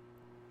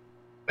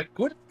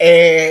 Cool.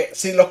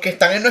 Si los que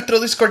están en nuestro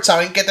Discord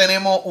saben que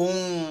tenemos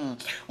un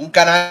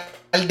canal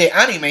de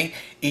anime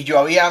y yo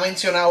había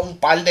mencionado un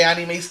par de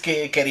animes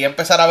que quería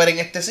empezar a ver en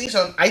este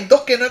season. Hay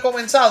dos que no he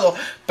comenzado,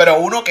 pero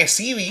uno que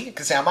sí vi,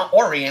 que se llama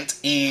Orient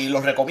y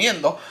lo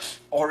recomiendo.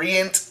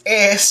 Orient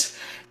es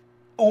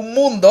un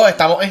mundo,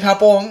 estamos en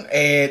Japón,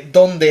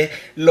 donde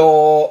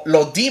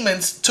los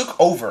demons took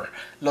over.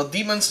 Los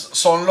demons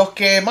son los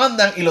que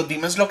mandan y los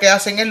demons lo que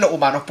hacen es los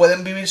humanos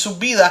pueden vivir sus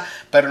vidas,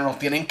 pero nos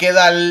tienen que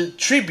dar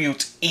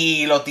tribute.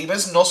 Y los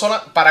demons no son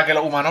para que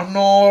los humanos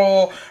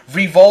no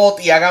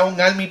revolt y hagan un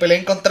army y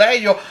peleen contra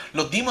ellos.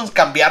 Los demons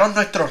cambiaron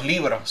nuestros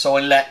libros. So,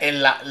 en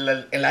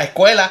la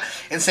escuela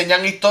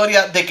enseñan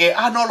historias de que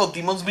no, los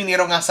demons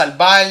vinieron a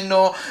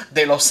salvarnos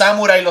de los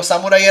samuráis. Los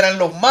samuráis eran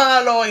los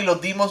malos y los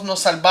demons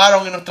nos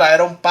salvaron y nos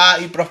trajeron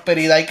paz y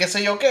prosperidad y qué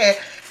sé yo qué.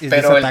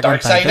 Pero el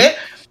Darkseid es...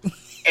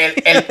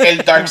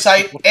 El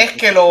Darkseid es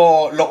que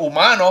los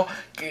humanos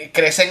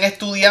crecen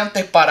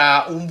estudiantes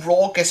para un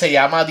role que se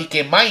llama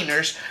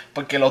miners,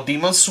 porque los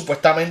demons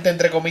supuestamente,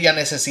 entre comillas,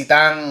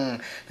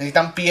 necesitan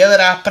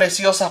piedras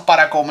preciosas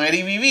para comer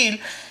y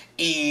vivir.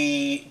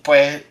 Y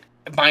pues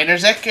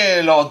miners es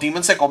que los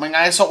demons se comen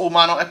a esos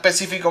humanos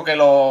específicos que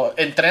los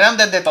entrenan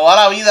desde toda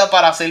la vida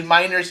para ser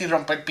miners y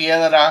romper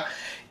piedras.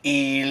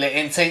 Y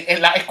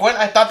en la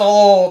escuela está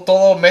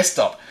todo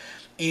messed up.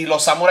 Y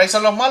los samuráis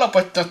son los malos,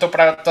 pues nuestro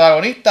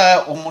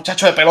protagonista, un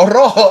muchacho de pelo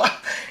rojo,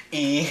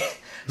 y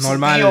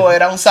normal. Su tío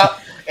era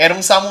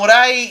un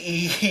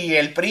samurái, y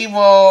el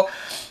primo,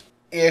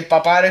 y el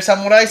papá era el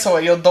samurái, so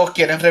ellos dos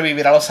quieren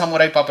revivir a los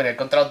samuráis para pelear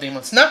contra los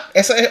demons. No,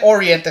 eso es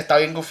Oriente, está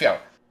bien gufiado.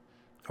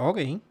 Ok.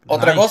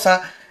 Otra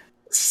cosa,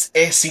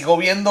 sigo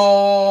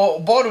viendo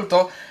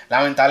Boruto.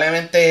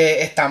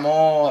 Lamentablemente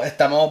estamos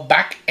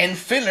back en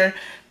filler,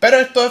 pero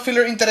esto es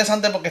filler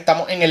interesante porque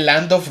estamos en el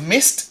Land of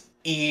Mist.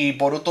 Y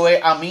Boruto es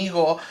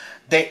amigo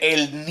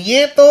del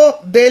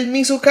nieto del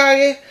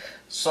Mizukage.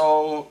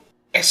 So,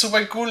 es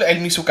super cool.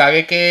 El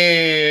Mizukage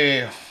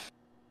que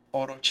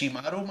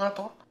Orochimaru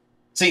mató.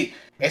 Sí,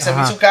 ese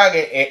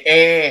Mizukage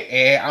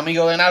es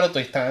amigo de Naruto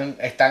y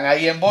están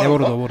ahí en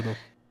Boruto. De Boruto.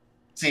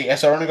 Sí,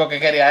 eso es lo único que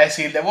quería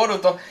decir de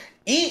Boruto.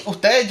 Y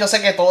ustedes, yo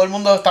sé que todo el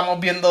mundo estamos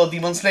viendo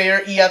Demon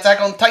Slayer y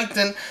Attack on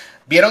Titan.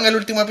 ¿Vieron el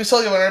último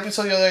episodio? ¿Vieron el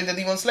episodio de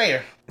Demon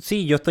Slayer?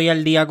 Sí, yo estoy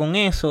al día con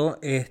eso.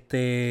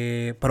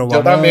 Pero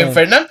yo también,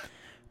 Fernán.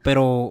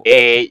 Pero...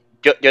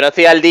 Yo no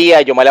estoy al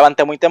día. Yo me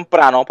levanté muy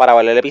temprano para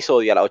ver el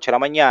episodio a las 8 de la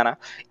mañana.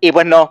 Y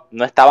pues no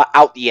estaba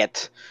out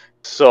yet.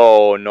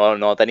 So,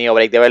 no he tenido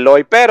break de verlo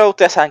hoy. Pero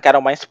ustedes saben que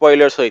no hay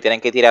spoilers. So, si tienen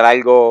que tirar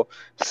algo,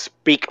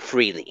 speak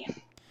freely.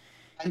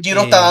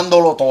 Tanjiro está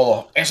dándolo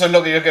todo. Eso es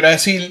lo que yo quiero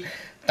decir.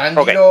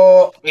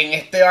 Tanjiro en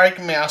este arc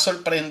me ha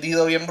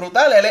sorprendido bien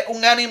brutal. Él es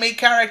un anime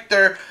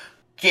character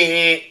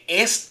que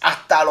es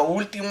hasta lo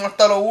último.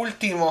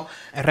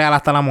 Es real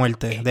hasta la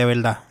muerte, de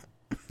verdad.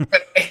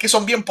 Pero es que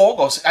son bien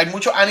pocos. Hay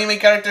muchos anime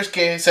characters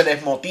que se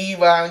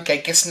desmotivan, que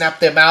hay que snap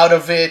them out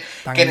of it,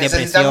 que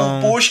necesitan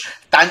un push.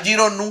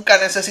 Tanjiro nunca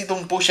necesita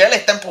un push. Él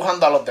está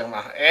empujando a los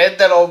demás. Es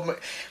de los...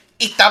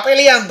 Y está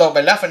peleando,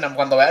 ¿verdad, Fernando?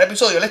 Cuando vea el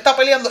episodio, él está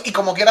peleando y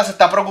como quiera se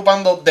está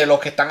preocupando de lo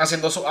que están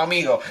haciendo sus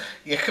amigos.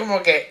 Y es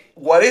como que,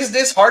 what is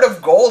this heart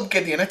of gold que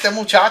tiene este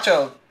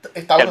muchacho?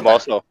 Está qué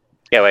hermoso,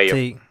 qué bello.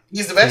 Sí.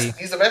 He's the best,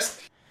 he's the best.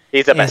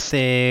 He's the best.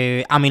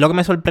 A mí lo que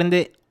me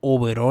sorprende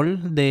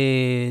overall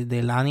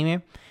del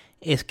anime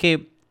es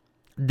que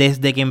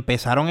desde que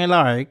empezaron el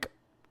arc,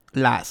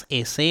 las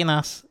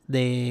escenas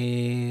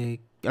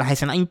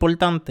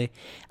importantes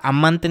han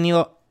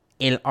mantenido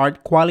el art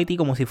quality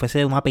como si fuese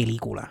de una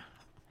película.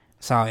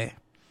 ¿Sabes?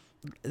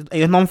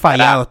 Ellos no han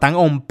fallado, están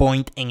on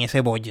point en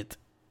ese budget.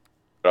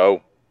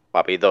 Bro,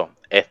 papito,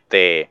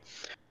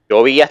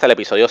 yo vi hasta el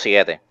episodio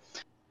 7.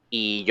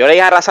 Y yo leí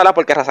a Razala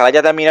porque Razala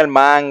ya termina el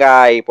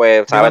manga y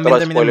pues sabe todos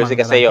los spoilers y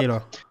qué sé yo.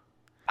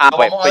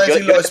 Pues, vamos a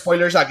decir los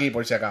spoilers aquí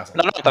por si acaso.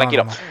 No,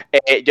 tranquilo. No.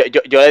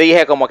 Yo le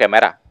dije como que,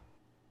 mira,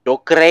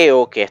 yo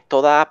creo que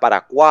esto da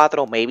para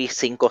 4, maybe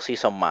 5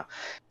 seasons más.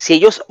 Si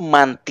ellos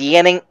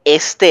mantienen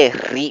este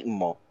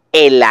ritmo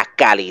en la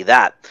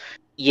calidad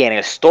y en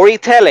el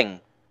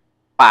storytelling,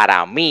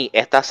 para mí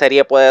esta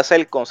serie puede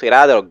ser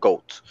considerada de los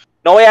GOATs.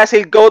 No voy a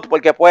decir GOAT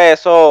porque pues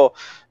eso,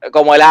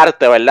 como el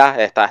arte,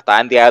 ¿verdad? Está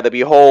en The Eye of the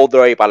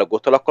Beholder y para los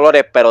gustos de los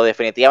colores, pero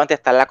definitivamente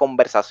está en la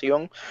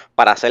conversación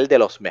para ser de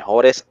los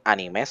mejores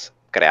animes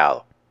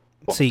creados.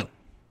 Punto. Sí.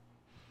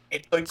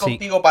 Estoy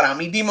contigo. Para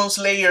mí Demon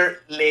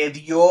Slayer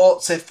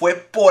se fue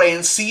por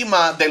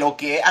encima de lo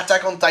que es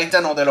Attack on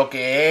Titan o de lo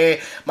que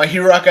es My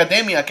Hero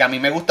Academia, que a mí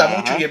me gusta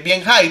mucho y es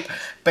bien hype,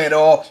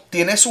 pero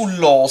tiene sus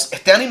lows.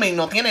 Este anime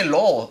no tiene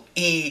lows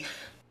y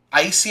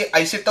hay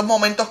ciertos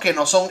momentos que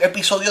no son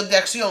episodios de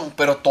acción,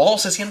 pero todo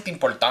se siente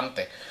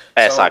importante.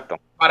 Exacto.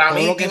 Para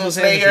mí Demon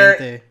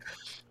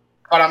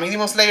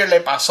Slayer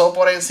le pasó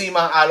por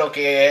encima a lo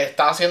que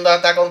está haciendo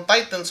Attack on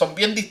Titan. Son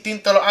bien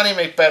distintos los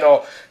animes,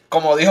 pero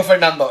como dijo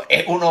Fernando,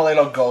 es uno de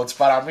los GOATs.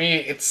 Para mí,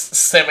 it's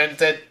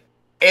cemented.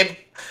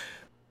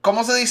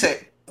 ¿Cómo se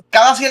dice?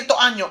 Cada cierto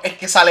año es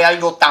que sale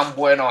algo tan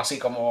bueno así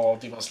como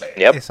Demon Slayer.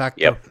 Yep.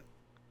 Exacto.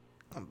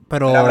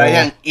 Pero...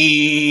 Brian,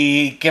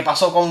 ¿y qué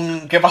pasó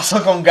con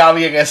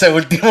Gaby en ese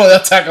último de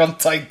Attack on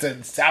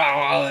Titan? ¡A la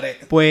madre!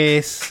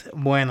 Pues,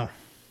 bueno.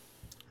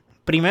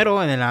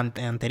 Primero, en el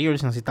anterior,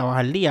 si no estabas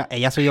al día,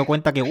 ella se dio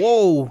cuenta que,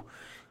 wow,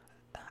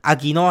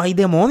 aquí no hay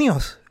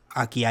demonios,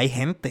 aquí hay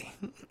gente.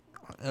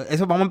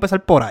 Eso vamos a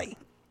empezar por ahí.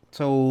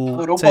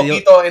 Duró un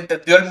poquito,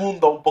 entendió el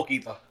mundo un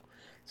poquito.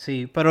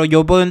 Sí, pero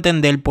yo puedo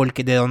entender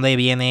de dónde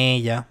viene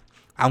ella,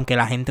 aunque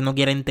la gente no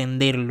quiera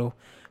entenderlo,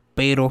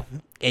 pero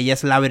ella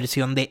es la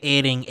versión de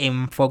Eren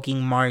en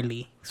fucking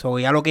Marley.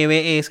 Ella lo que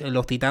ve es,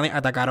 los titanes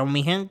atacaron a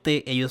mi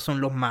gente, ellos son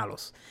los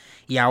malos.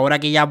 Y ahora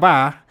que ella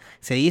va,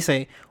 se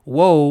dice,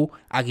 wow,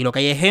 aquí lo que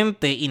hay es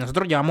gente y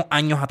nosotros llevamos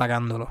años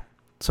atacándolo.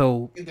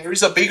 There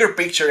is a bigger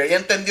picture. Ella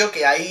entendió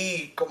que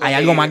hay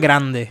algo más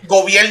grande.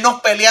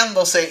 Gobiernos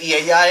peleándose y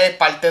ella es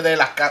parte de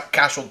las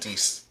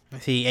casualties.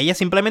 Sí, ella es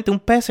simplemente un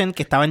peasant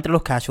que estaba entre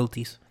los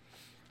casualties.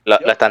 Lo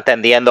está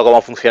entendiendo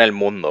cómo funciona el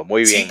mundo.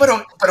 Muy bien. Sí,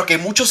 pero que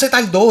mucho se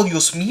tardó,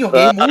 Dios mío,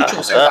 que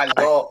mucho se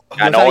tardó.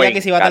 Yo sabía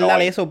que se iba a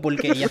tardar eso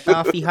porque ella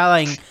estaba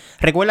fijada en...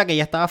 Recuerda que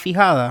ella estaba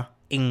fijada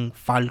en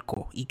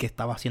Falco y que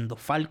estaba haciendo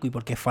Falco y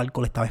porque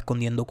Falco le estaba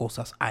escondiendo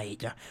cosas a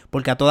ella.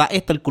 Porque a toda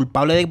esto, el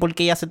culpable de por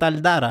qué ella se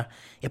tardara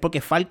es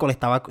porque Falco le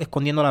estaba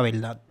escondiendo la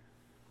verdad.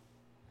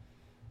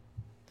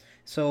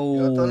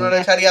 Yo no le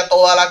echaría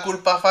toda la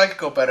culpa a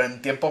Falco, pero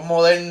en tiempos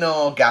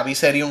modernos Gaby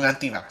sería un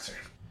anti-vaxxer.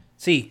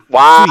 Sí,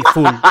 wow.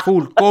 Sí,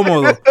 full,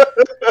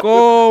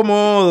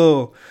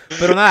 cómodo.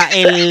 Pero nada,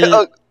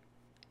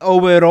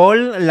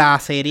 overall, la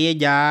serie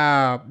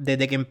ya,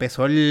 desde que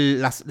empezó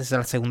desde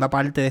la segunda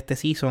parte de este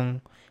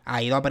season,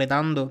 ha ido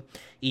apretando.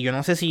 Y yo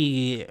no sé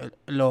si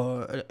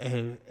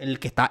el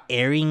que está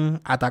airing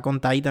Attack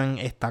on Titan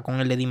está con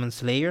el de Demon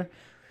Slayer.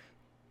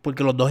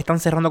 Porque los dos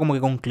están cerrando como que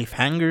con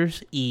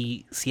cliffhangers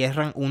y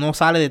cierran, uno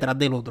sale detrás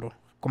del otro.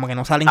 Como que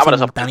no salen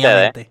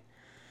simultáneamente.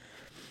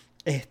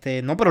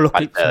 No, pero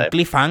son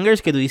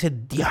cliffhangers que tú dices,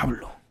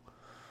 diablo.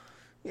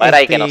 Para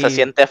y que no se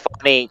siente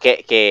funny,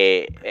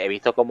 que he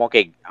visto como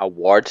que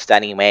awards de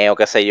anime o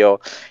qué sé yo,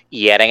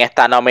 y Eren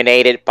está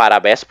nominated para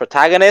Best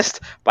Protagonist,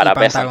 para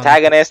Best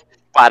Antagonist,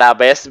 para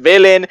Best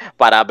Villain,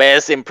 para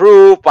Best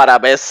Improve, para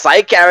Best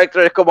Side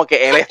Character. Es como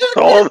que él es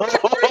todo.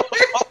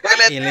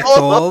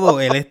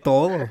 Él es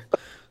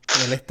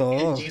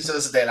todo. El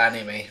Jesus del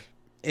anime.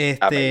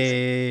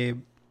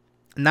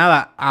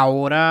 Nada,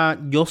 ahora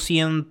yo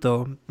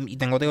siento, y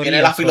tengo teoría.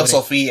 Viene la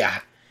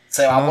filosofía.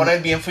 Se va a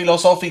poner bien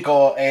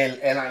filosófico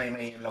el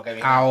anime. Lo que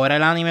viene. Ahora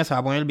el anime se va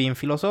a poner bien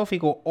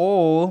filosófico.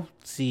 O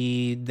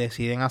si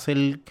deciden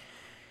hacer...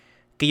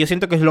 Que yo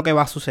siento que es lo que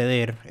va a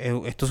suceder.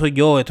 Esto soy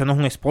yo, esto no es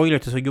un spoiler,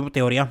 esto soy yo,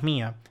 teorías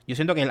mías. Yo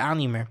siento que el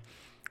anime,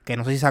 que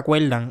no sé si se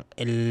acuerdan,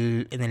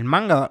 en el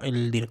manga,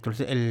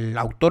 el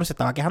autor se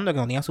estaba quejando de que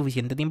no tenía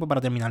suficiente tiempo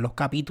para terminar los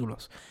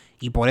capítulos.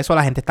 Y por eso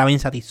la gente estaba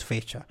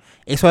insatisfecha.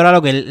 Eso era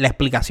la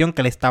explicación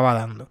que le estaba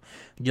dando.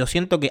 Yo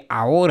siento que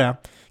ahora,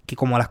 que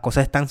como las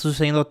cosas están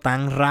sucediendo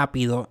tan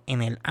rápido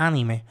en el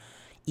anime,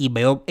 y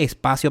veo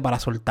espacio para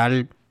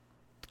soltar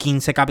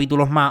 15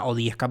 capítulos más o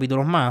 10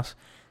 capítulos más,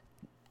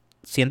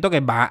 siento que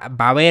va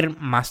a haber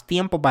más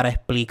tiempo para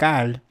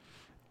explicar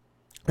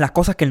las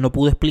cosas que él no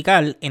pudo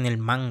explicar en el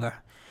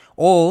manga.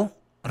 O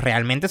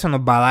realmente se nos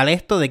va a dar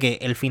esto de que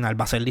el final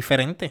va a ser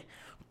diferente,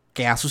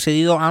 que ha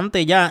sucedido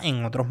antes ya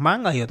en otros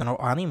mangas y otros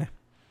animes.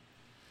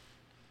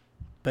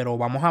 Pero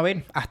vamos a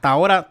ver. Hasta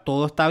ahora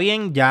todo está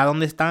bien. Ya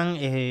donde están,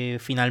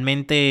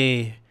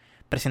 finalmente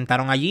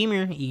presentaron a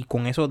Ymir y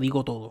con eso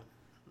digo todo.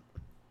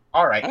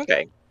 Alright.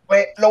 Okay.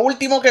 Pues lo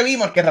último que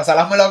vimos, que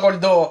Razalas me lo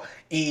acordó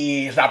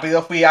y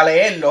rápido fui a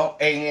leerlo,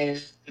 en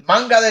el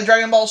manga de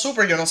Dragon Ball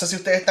Super, yo no sé si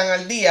ustedes están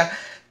al día,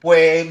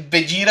 pues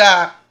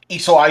Vegeta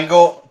hizo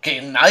algo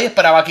que nadie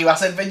esperaba que iba a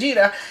hacer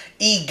Vegeta,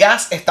 y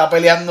Gas está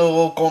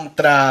peleando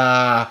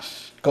contra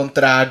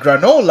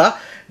Granola.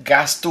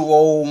 Gas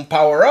tuvo un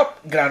power-up,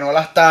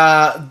 Granola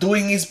está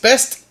doing his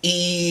best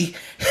y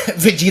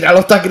Vegeta lo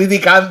está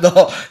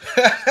criticando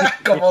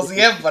como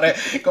siempre,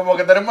 como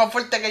que tú eres más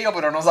fuerte que yo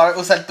pero no sabes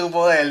usar tu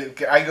poder,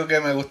 que algo que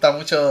me gusta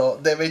mucho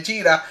de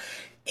Vegeta.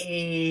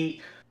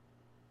 Y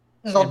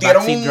nos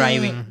dieron un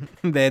driving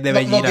de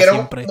Vegeta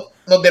siempre.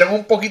 Nos dieron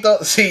un poquito,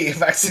 sí,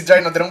 backseat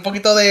driving, nos dieron un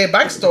poquito de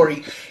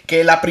backstory,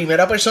 que la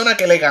primera persona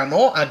que le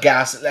ganó a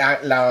Gas,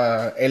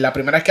 la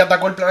primera vez que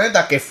atacó el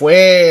planeta, que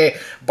fue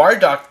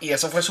Bardock, y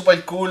eso fue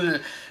super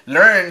cool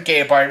learn,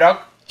 que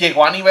Bardock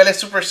llegó a niveles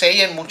Super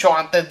Saiyan mucho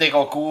antes de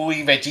Goku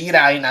y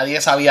Vegeta, y nadie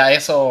sabía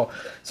eso.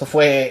 Eso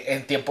fue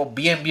en tiempos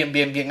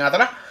bien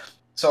atrás.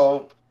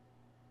 So,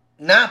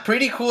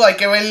 pretty cool, hay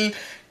que ver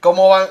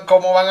cómo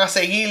van a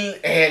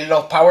seguir.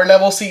 Los power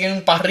levels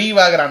siguen para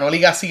arriba,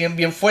 Granoliga siguen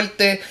bien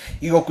fuertes,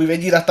 y Goku y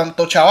Vegeta están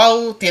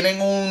tochabados.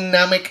 Tienen un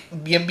Namek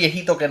bien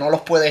viejito que no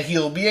los puede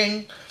heal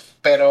bien,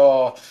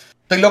 pero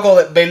estoy loco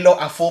de verlo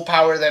a full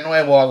power de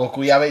nuevo a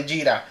Goku y a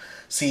Vegeta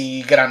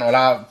si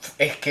Granola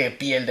es que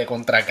pierde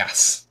contra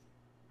Gas.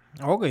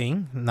 Ok,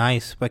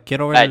 nice. Pues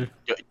quiero ver.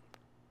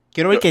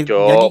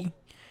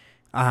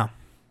 Ajá.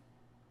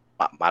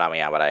 Mala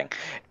mía, Brian.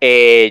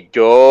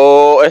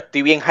 Yo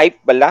estoy bien hype,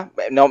 ¿verdad?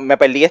 No, me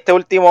perdí este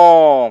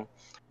último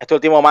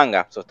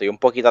manga. Estoy un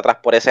poquito atrás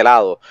por ese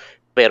lado.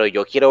 Pero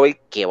yo quiero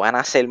ver qué van a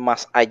hacer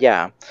más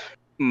allá.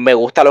 Me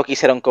gusta lo que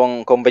hicieron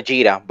con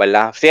Vegeta,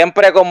 ¿verdad?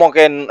 Siempre como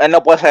que él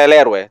no puede ser el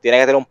héroe. Tiene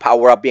que tener un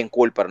power-up bien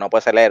cool, pero no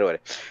puede ser el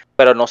héroe.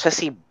 Pero no sé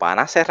si van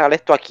a cerrar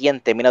esto aquí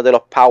en términos de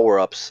los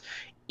power-ups.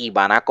 Y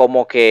van a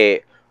como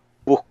que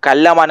buscar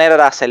la manera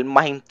de hacer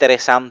más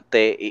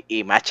interesante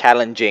y más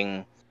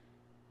challenging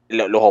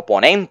los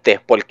oponentes,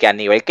 porque a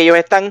nivel que ellos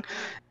están,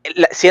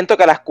 siento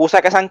que la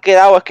excusa que se han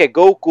quedado es que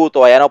Goku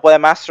todavía no puede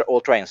master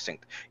Ultra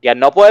Instinct, y al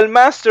no poder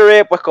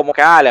master it, pues como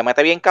que le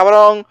mete bien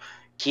cabrón,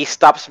 he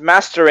stops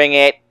mastering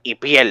it y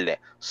pierde.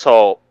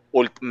 So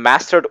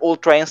Mastered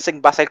Ultra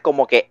Instinct va a ser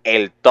como que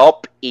el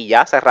top y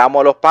ya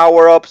cerramos los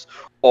power-ups,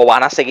 o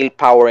van a seguir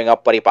powering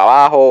up por ahí para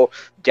abajo.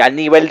 Ya el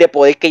nivel de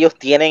poder que ellos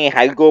tienen es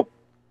algo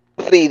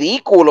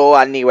ridículo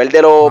al nivel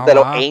de los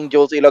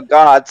Angels y los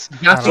Gods.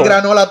 Gas y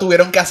Granola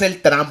tuvieron que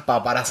hacer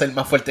trampa para ser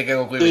más fuerte que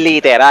Goku.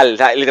 Literal,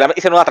 literalmente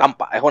hicieron una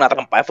trampa. Es una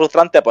trampa, es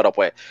frustrante, pero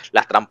pues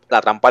la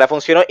trampa le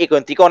funcionó. Y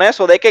contigo con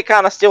eso, de que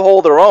kind of still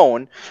hold their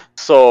own.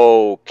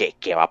 So,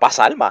 ¿qué va a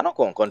pasar, mano,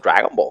 con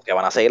Dragon Ball? ¿Qué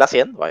van a seguir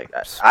haciendo? I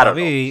don't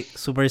know.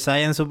 Super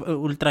Saiyan,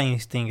 Ultra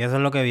Instinct, eso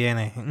es lo que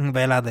viene.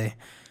 Vélate.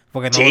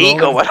 Porque no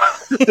Chico, bueno.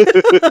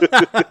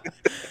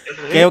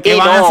 ¿Qué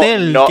van a hacer?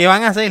 ¿Qué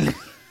van a hacer?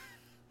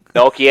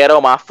 No quiero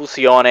más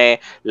fusiones.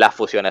 Las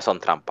fusiones son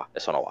trampas.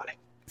 Eso no vale.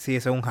 Sí,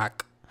 eso es un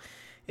hack.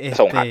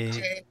 Eso es un hack.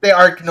 Este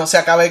arc no se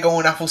acabe con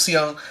una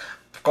fusión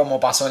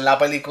como pasó en la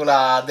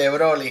película de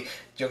Broly.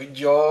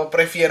 Yo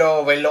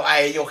prefiero verlo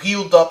a ellos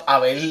healed up a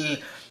ver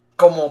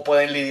cómo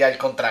pueden lidiar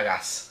contra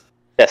Gas.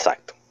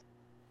 Exacto.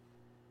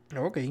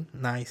 Ok,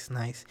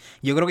 nice.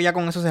 Yo creo que ya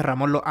con eso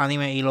cerramos los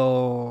animes y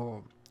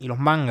los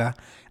mangas.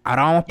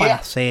 Ahora vamos para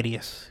las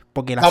series.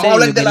 Porque ¿Vamos a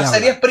hablar de las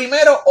series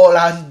primero o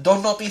las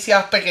dos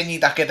noticias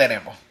pequeñitas que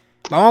tenemos?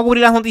 Vamos a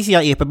cubrir las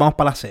noticias y después vamos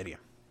para la serie.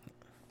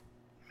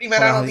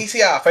 Primera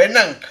noticia,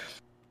 Fernán.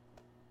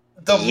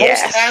 The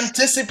most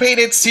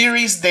anticipated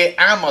series de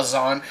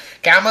Amazon.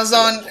 Que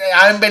Amazon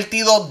ha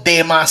invertido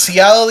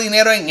demasiado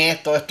dinero en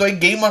esto. Esto es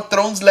Game of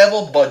Thrones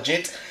level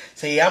budget.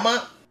 Se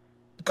llama...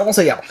 ¿Cómo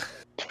se llama?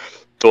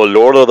 The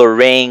Lord of the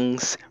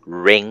Rings,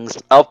 Rings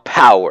of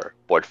Power.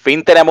 Por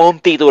fin tenemos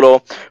un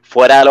título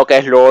fuera de lo que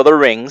es Lord of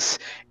the Rings.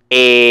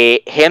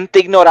 Gente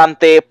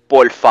ignorante,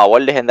 por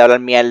favor, dejen de hablar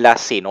mierda.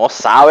 Si no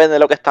saben de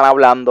lo que están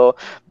hablando,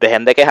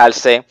 dejen de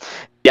quejarse.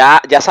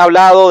 Ya se ha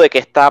hablado de que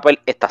esta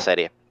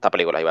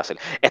película iba a ser.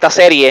 Esta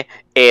serie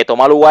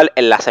toma lugar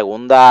en la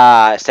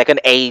Second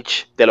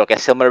Age de lo que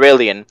es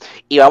Silmarillion.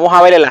 Y vamos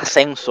a ver el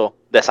ascenso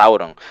de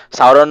Sauron.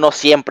 Sauron no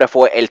siempre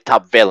fue el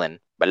top villain,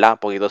 ¿verdad? Un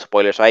poquito de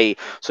spoilers ahí.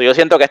 So, yo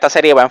siento que esta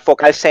serie va a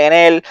enfocarse en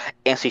él,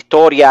 en su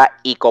historia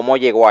y cómo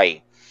llegó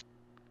ahí.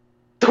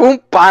 Tuve un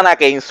pana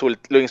que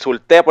lo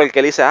insulté porque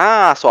él dice,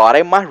 ahora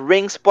hay más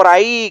rings por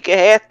ahí, ¿qué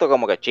es esto?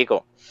 Como que,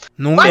 chico.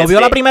 ¿No vio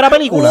la primera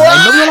película?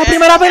 ¿Él no vio la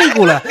primera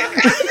película?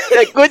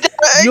 Escucha.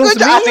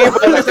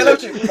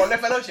 Ponle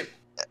fellowship.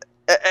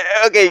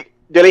 Ok,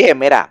 yo le dije,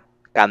 mira,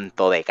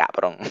 canto de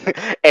cabrón.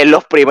 En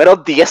los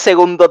primeros 10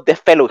 segundos de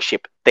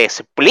Fellowship te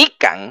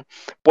explican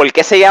por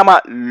qué se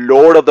llama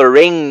Lord of the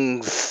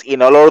Rings y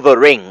no Lord of the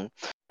Ring.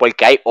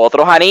 Porque hay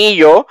otros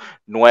anillos,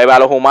 9 a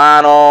los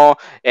humanos,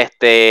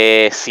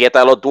 7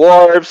 a los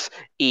dwarves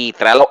y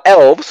 3 a los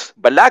elves,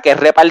 ¿verdad? Que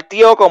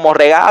repartió como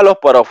regalos,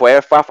 pero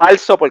fue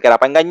falso porque era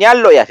para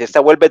engañarlo y así se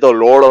vuelve The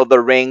Lord of the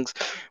Rings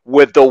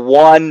with the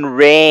One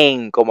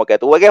Ring. Como que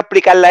tuve que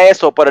explicarle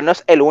eso, pero no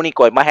es el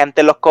único. Hay más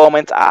gente en los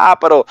comments,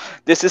 pero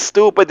this is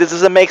stupid, this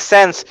doesn't make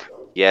sense.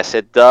 Yes,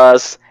 it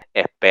does.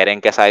 Esperen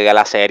que salga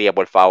la serie,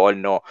 por favor,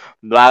 no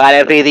hagan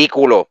el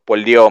ridículo,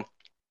 por Dios.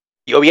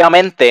 Y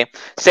obviamente,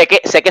 sé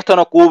que esto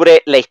no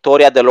cubre la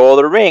historia de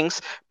Lord of the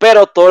Rings,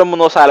 pero todo el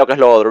mundo sabe lo que es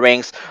Lord of the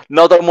Rings.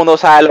 No todo el mundo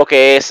sabe lo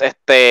que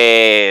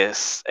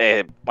es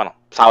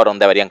Sauron,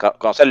 deberían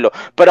conocerlo,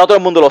 pero no todo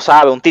el mundo lo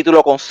sabe. Un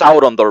título con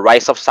Sauron, The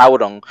Rise of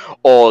Sauron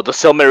o The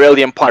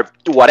Silmarillion Part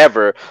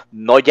whatever,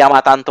 no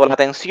llama tanto la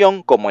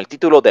atención como el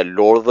título de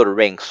Lord of the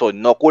Rings. So,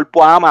 no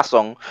culpo a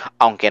Amazon,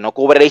 aunque no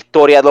cubre la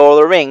historia de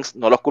Lord of the Rings,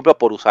 no los culpo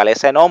por usar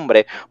ese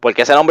nombre,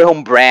 porque ese nombre es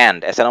un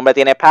brand, ese nombre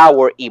tiene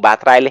power y va a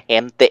traer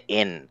gente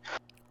in.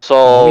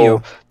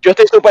 So, yo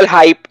estoy super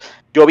hype.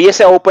 Yo vi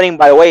ese opening,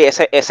 by the way,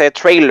 ese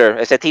trailer,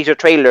 ese teaser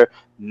trailer,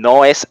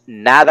 no es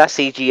nada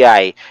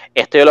CGI.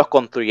 Estos los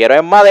construyeron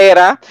en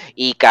madera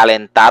y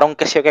calentaron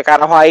que sé yo qué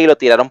carajo ahí, lo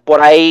tiraron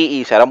por ahí y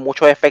hicieron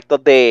muchos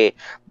efectos de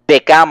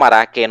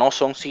cámara que no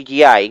son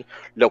CGI,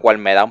 lo cual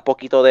me da un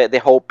poquito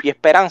de hope y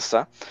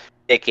esperanza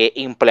de que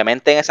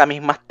implementen esas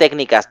mismas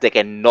técnicas de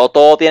que no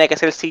todo tiene que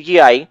ser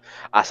CGI,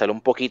 hacer un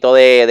poquito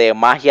de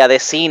magia de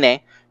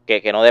cine,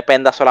 que no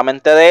dependa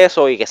solamente de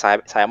eso y que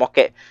sabemos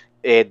que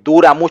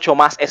dura mucho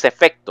más ese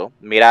efecto.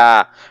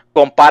 Mira,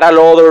 compara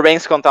Lord of the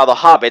Rings contra The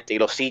Hobbit y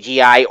los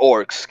CGI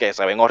orcs que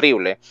se ven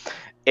horribles.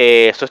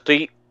 Eso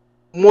estoy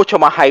mucho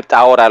más hyped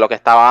ahora de lo que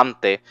estaba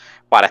antes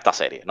para esta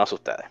serie, no sé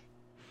ustedes.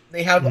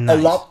 They have a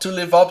lot to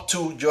live up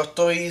to. Yo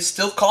estoy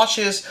still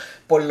cautious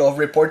por los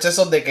reports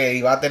esos de que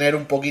iba a tener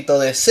un poquito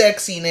de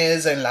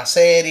sexiness en la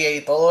serie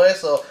y todo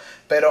eso.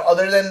 Pero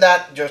other than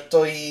that, yo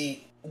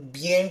estoy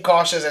bien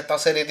cautious. Esta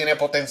serie tiene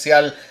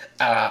potencial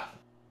a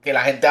que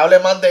la gente hable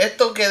más de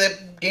esto que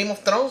de Game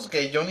of Thrones,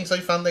 que yo ni soy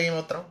fan de Game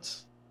of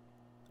Thrones.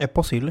 Es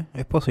posible.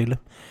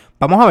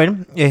 Vamos a ver,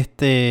 yo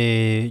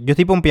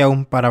estoy pompeado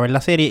para ver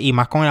la serie y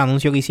más con el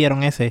anuncio que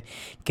hicieron ese,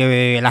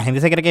 que la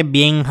gente se cree que es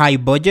bien high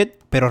budget,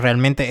 pero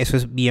realmente eso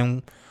es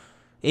bien...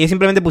 Ellos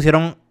simplemente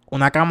pusieron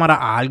una cámara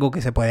a algo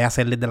que se puede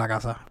hacer desde la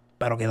casa,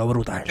 pero quedó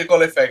brutal.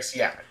 Practical effects,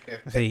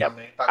 Sí.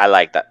 I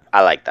like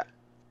that.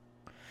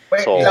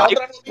 Pues,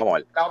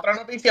 la otra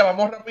noticia,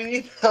 vamos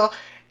rapidito.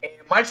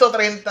 Marzo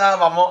 30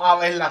 vamos a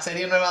ver la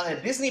serie nueva de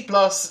Disney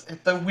Plus.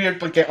 Esto es weird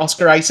porque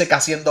Oscar Isaac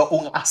haciendo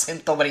un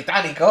acento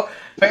británico,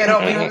 pero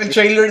vimos el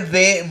trailer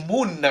de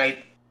Moon Knight.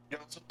 Yo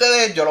no sé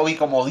ustedes, yo lo vi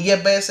como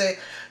 10 veces.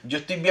 Yo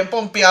estoy bien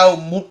pompeado.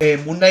 Moon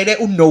Knight es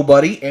un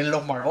nobody en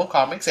los Marvel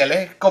Comics. Él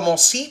es como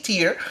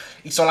C-tier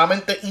y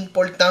solamente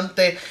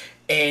importante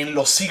en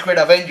los Secret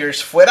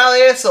Avengers. Fuera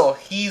de eso,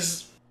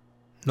 he's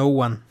no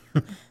one.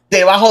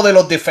 Debajo de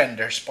los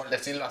Defenders, por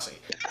decirlo así.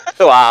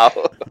 Wow.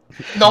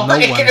 No,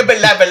 es que es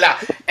verdad.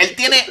 Él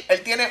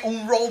tiene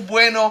un rol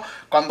bueno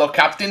cuando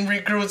Captain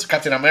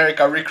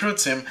America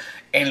recruits him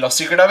en los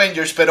Secret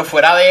Avengers, pero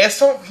fuera de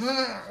eso,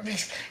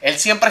 él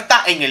siempre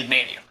está en el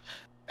medio.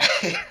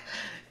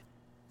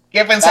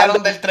 ¿Qué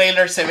pensaron del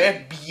trailer? Se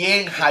ve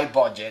bien high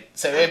budget,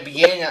 se ve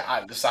bien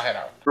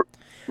exagerado.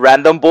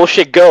 Random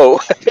bullshit go.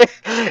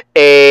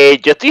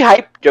 Yo estoy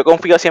hype, yo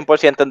confío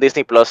 100% en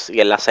Disney Plus y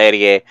en la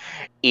serie.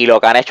 Y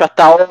lo que han hecho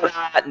hasta ahora,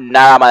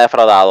 nada me ha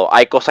defraudado.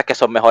 Hay cosas que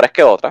son mejores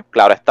que otras,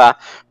 claro está.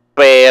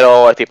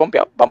 Pero estoy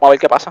pompeado. Vamos a ver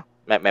qué pasa.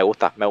 Me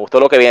gusta. Me gustó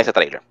lo que vi en ese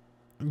trailer.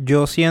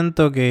 Yo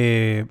siento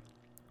que...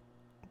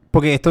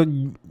 Porque esto,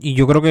 y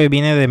yo creo que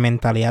viene de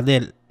mentalidad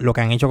de lo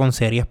que han hecho con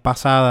series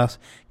pasadas,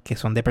 que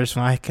son de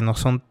personajes que no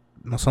son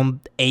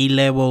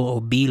A-level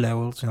o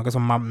B-level, sino que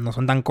no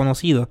son tan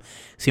conocidos.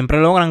 Siempre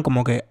logran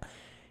como que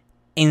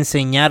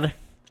enseñar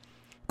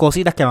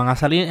cositas que van a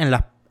salir en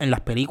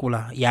las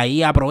películas. Y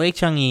ahí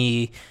aprovechan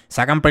y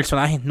sacan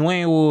personajes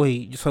nuevos.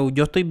 Y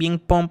yo estoy bien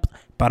pumped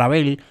para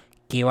ver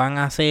qué van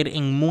a hacer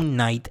en Moon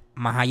Knight,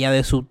 más allá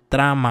de su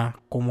trama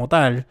como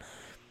tal,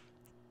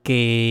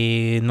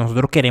 que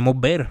nosotros queremos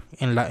ver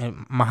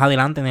más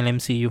adelante en el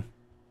MCU.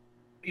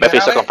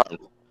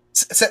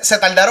 Se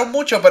tardaron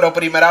mucho, pero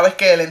primera vez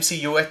que el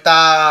MCU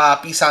está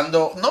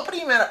pisando...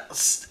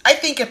 I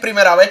think es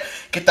primera vez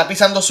que está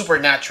pisando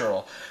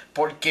Supernatural.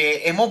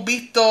 Porque hemos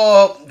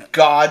visto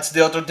gods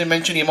de otro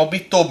dimension y hemos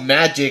visto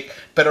magic,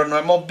 pero no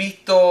hemos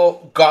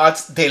visto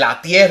gods de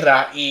la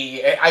tierra. Y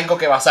es algo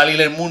que va a salir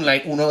en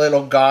Moonlight, uno de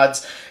los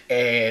gods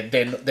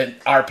de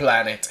Our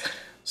Planet.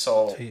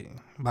 Sí,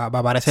 va a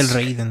aparecer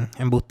Raiden,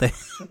 embuste.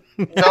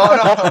 No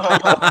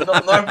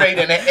es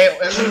Raiden,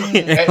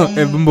 es un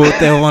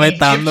embuste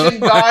molestando.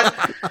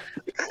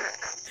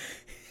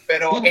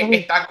 Pero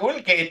está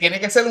cool, que tiene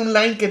que ser un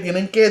line que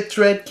tienen que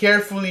tread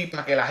carefully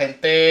para que la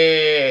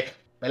gente,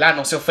 ¿verdad?,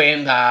 no se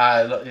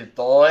ofenda,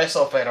 todo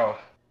eso, pero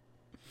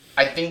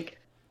I think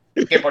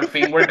que por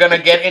fin we're gonna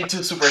get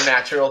into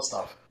supernatural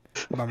stuff.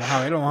 Vamos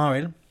a ver. Ahora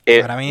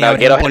viene no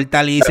quiero el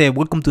portal y dice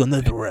Welcome to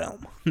Another Realm.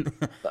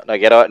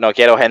 No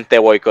quiero gente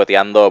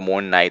boicoteando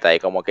Moon Knight ahí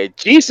como que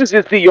Jesus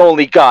is the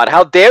only God.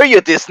 How dare you,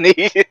 Disney?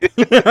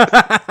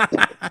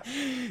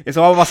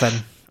 Eso va a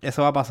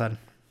pasar.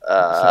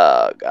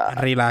 God.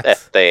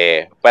 Relax.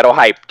 Pero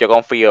hype, yo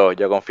confío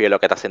en lo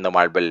que está haciendo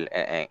Marvel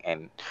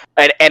en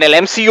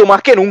el MCU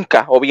más que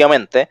nunca,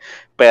 obviamente,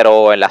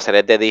 pero en las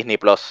series de Disney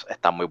Plus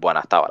están muy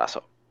buenas hasta ahora.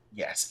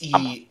 Yes,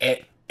 y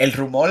el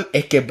rumor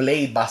es que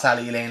Blade va a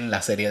salir en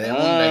la serie de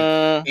Moon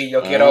Knight. Y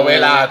yo quiero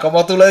verla,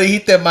 como tú le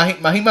dijiste,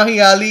 Mahi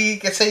Ali,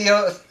 qué sé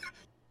yo.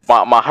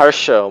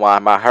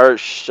 Mahershala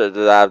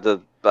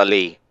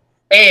Ali.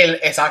 Él,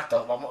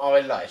 exacto, vamos a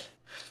verlo a él.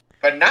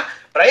 Pues nada,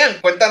 Brian,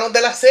 cuéntanos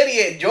de la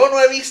serie. Yo no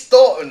he visto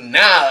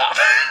nada.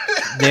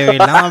 ¿De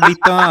verdad no has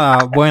visto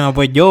nada? Bueno,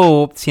 pues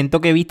yo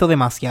siento que he visto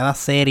demasiadas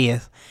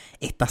series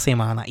esta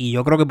semana. Y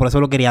yo creo que por eso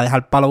lo quería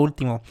dejar para lo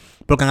último.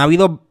 Porque han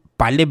habido un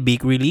par de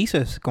big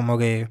releases. Como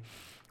que,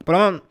 por lo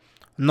menos,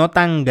 no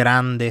tan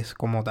grandes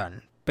como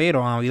tal.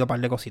 Pero han habido un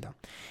par de cositas.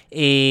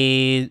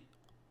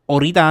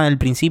 Ahorita, en el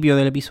principio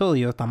del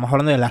episodio, estamos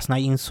hablando de Last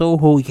Night in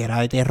Soho y que era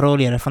de terror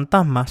y era de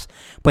fantasmas.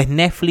 Pues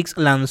Netflix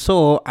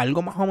lanzó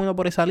algo más o menos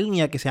por esa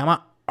línea que se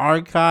llama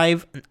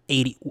Archive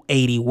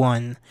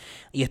 81.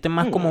 Y esto es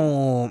más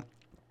como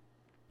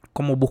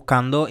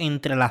buscando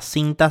entre las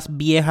cintas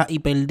viejas y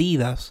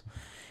perdidas.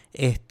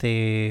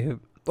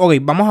 Ok,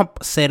 vamos a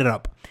set it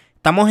up.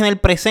 Estamos en el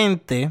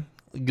presente.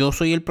 Yo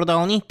soy el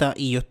protagonista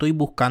y yo estoy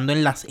buscando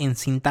en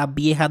cintas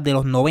viejas de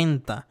los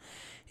 90.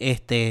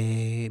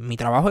 Mi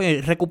trabajo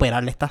es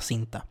recuperarle estas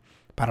cintas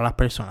para las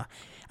personas.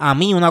 A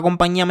mí una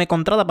compañía me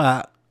contrata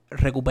para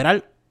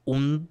recuperar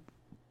un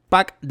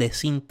pack de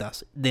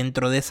cintas.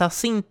 Dentro de esas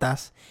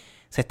cintas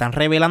se están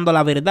revelando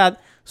la verdad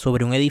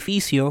sobre un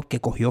edificio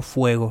que cogió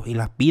fuego y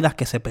las vidas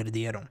que se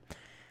perdieron.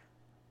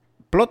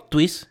 Plot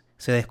twist,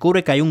 se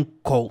descubre que hay un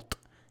cult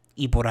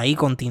y por ahí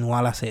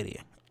continúa la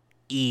serie.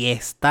 Y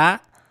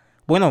está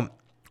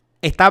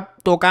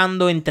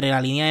tocando entre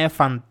la línea de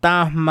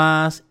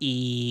fantasmas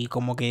y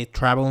como que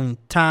traveling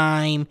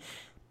time.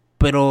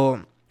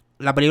 Pero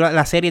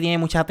la serie tiene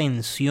mucha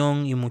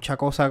tensión y mucha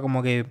cosa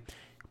como que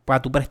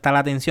para tú prestar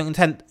atención. O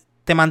sea,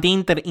 te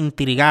mantiene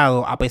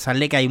intrigado a pesar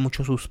de que hay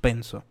mucho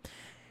suspenso.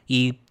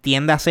 Y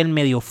tiende a ser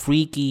medio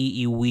freaky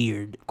y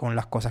weird con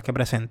las cosas que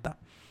presenta.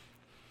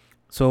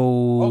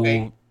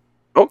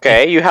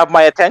 Okay, you have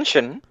my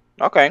attention.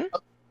 Okay.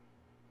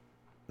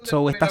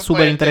 Está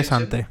súper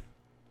interesante.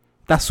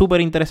 Está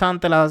súper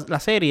interesante la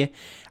serie.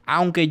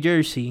 Aunque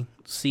Jersey,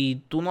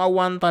 si tú no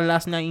aguantas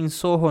Last Night in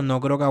Soho,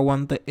 no creo que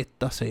aguantes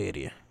esta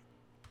serie.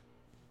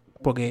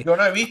 Porque yo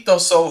no he visto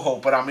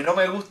Soho, pero a mí no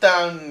me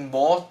gustan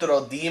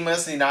monstruos,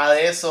 demons ni nada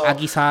de eso.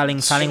 aquí salen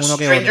uno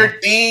que Stranger otro.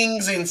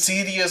 Things,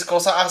 Insidious,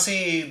 cosas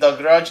así, The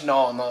Grudge,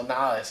 no,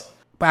 nada de eso.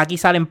 Pues aquí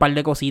salen un par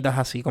de cositas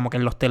así, como que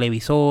en los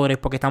televisores,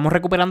 porque estamos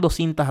recuperando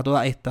cintas a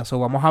todas estas. O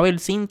vamos a ver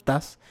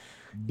cintas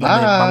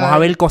donde vamos a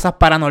ver cosas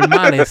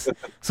paranormales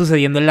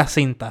sucediendo en las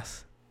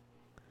cintas.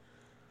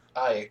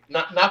 Ay,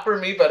 not for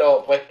me,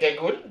 pero pues qué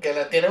cool, que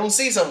tiene un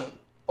season.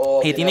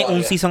 Tiene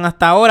un season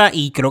hasta ahora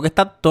y creo que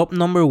está top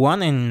number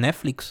 1 en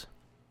Netflix.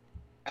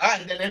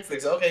 Es de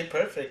Netflix, ok,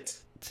 perfect.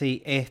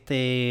 Sí,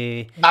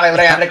 Dale,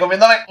 Brian,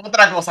 recomiéndame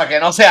otra cosa que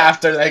no sea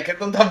Afterlife, que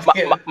tú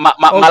también.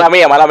 Mala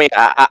mía.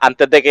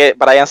 Antes de que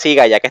Brian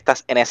siga, ya que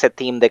estás en ese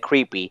team de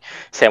Creepy,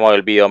 se me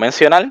olvidó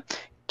mencionar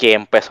que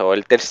empezó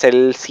el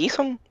tercer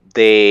season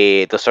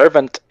de The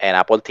Servant en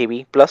Apple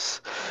TV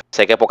Plus.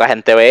 Sé que poca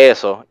gente ve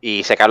eso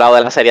y sé que he hablado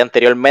de la serie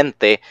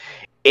anteriormente.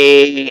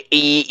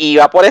 Y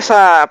va por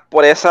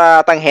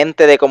esa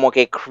tangente de como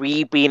que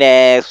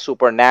creepiness,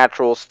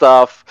 supernatural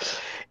stuff.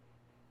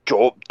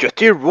 Yo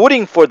estoy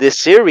rooting for this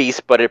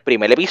series, pero el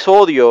primer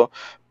episodio,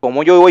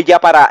 como yo voy ya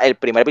para el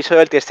primer episodio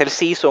del tercer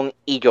season,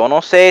 y yo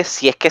no sé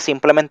si es que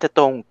simplemente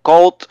esto es un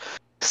cult,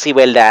 si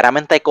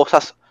verdaderamente hay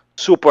cosas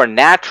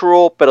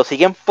supernatural, pero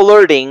siguen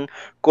flirting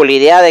con la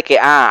idea de que,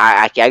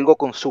 aquí hay algo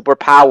con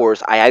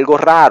superpowers, hay algo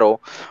raro.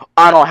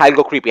 No, es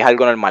algo creepy, es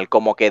algo normal,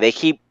 como que they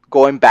keep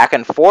going back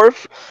and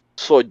forth.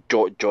 So,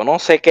 yo no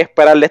sé qué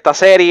esperar de esta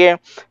serie,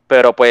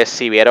 pero pues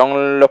si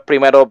vieron los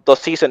primeros 2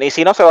 seasons, y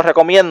si no, se los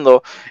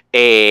recomiendo.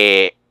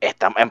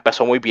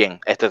 Empezó muy bien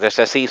este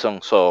tercer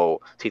season, so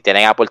si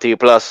tienen Apple TV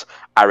Plus,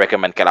 I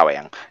recommend que la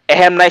vean.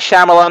 Es M. Night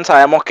Shyamalan,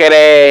 sabemos que él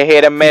es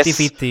hit and miss.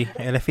 50-50,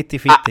 él es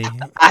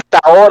 50-50. Hasta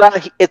ahora,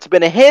 it's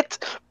been a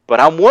hit, but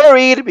I'm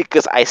worried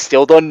because I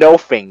still don't know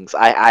things.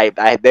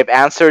 They've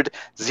answered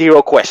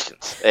 0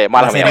 questions.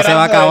 La serie se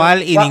va a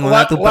acabar y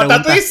ninguna de tus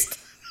preguntas.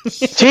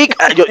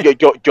 Chica,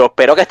 yo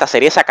espero que esta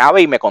serie se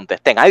acabe y me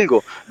contesten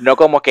algo. No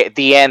como que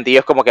the end, y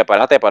es como que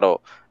espérate,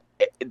 pero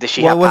does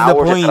she have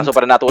powers? ¿Está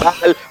supernatural?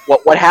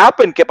 What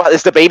happened?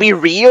 ¿Is the baby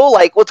real?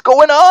 Like, what's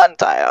going on?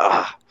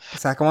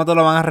 ¿Sabes cómo te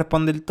lo van a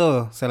responder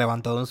todo? Se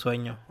levantó de un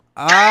sueño.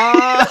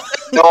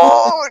 No,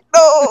 oh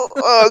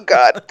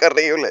God, qué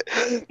horrible.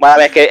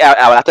 Bueno, es que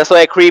hablaste eso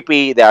de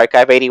Creepy, de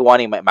Archive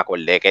 81, y me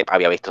acordé que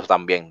había visto eso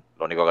también.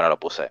 Lo único que no lo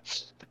puse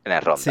en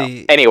el rundown.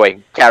 Sí.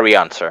 Anyway, carry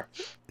on, sir.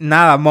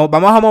 Nada,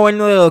 vamos a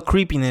movernos de los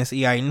creepiness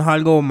y a irnos a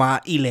algo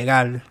más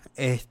ilegal.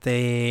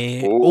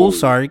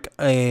 Ozark,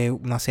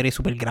 una serie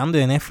súper grande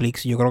de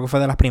Netflix. Yo creo que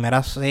fue de las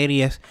primeras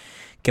series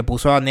que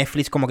puso a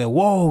Netflix como que,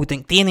 wow,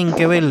 tienen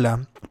que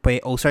verla. Pues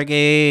Ozark,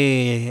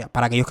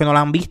 para aquellos que no la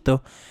han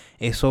visto,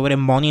 es sobre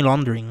money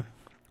laundering.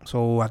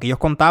 So, aquellos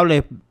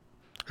contables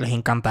les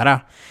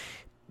encantará.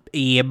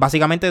 Y es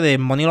básicamente de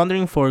money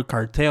laundering for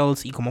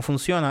cartels y cómo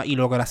funciona. Y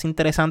lo que hace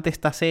interesante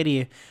esta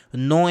serie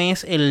no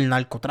es el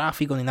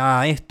narcotráfico ni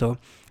nada de esto.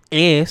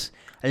 Es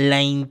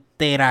la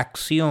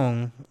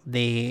interacción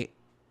de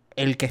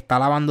el que está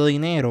lavando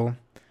dinero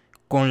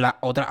con las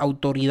otras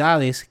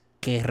autoridades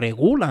que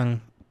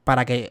regulan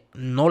para que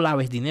no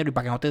laves dinero y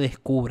para que no te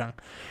descubran.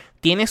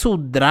 Tiene su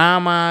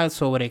drama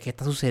sobre qué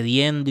está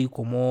sucediendo y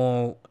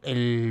cómo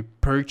el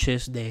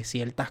purchase de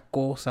ciertas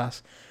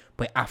cosas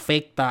pues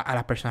afecta a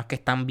las personas que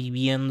están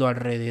viviendo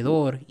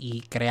alrededor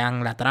y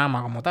crean la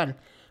trama como tal.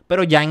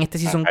 Pero ya en este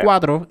Season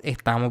 4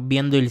 estamos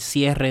viendo el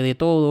cierre de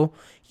todo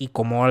y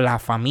cómo la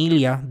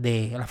familia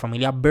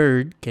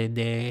Bird, que es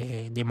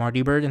de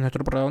Marty Bird, es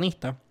nuestro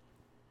protagonista,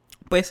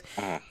 pues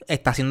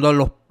está haciendo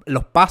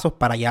los pasos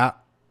para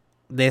ya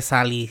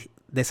salirse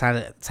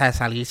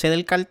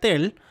del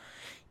cartel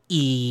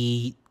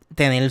y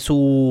tener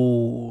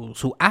sus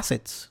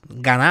assets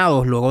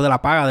ganados luego de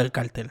la paga del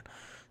cartel.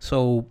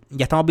 So,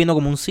 ya estamos viendo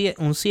como un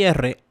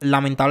cierre.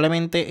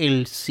 Lamentablemente,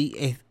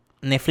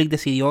 Netflix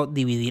decidió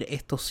dividir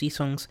estos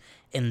seasons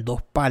en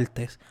 2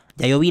 partes.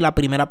 Ya yo vi la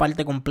primera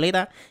parte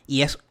completa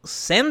y es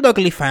sendo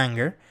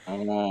cliffhanger.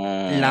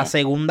 La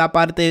segunda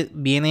parte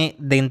viene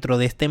dentro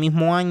de este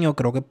mismo año,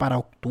 creo que para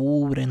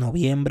octubre,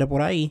 noviembre,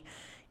 por ahí.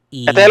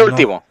 Y ¿este es el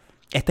último?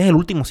 Este es el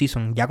último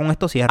season. Ya con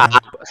esto cierran.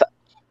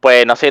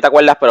 Pues no sé si te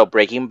acuerdas, pero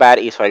Breaking Bad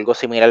hizo algo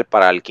similar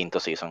para el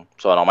 5º season.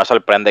 So, no me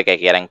sorprende que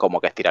quieran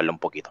como que estirarlo un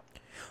poquito.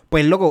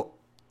 Pues, loco,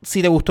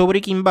 si te gustó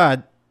Breaking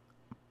Bad,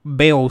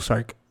 ve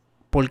Ozark.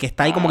 Porque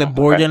está ahí como que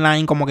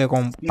borderline, como que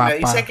con... Si me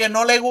dice que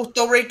no le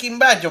gustó Breaking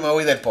Bad, yo me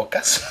voy del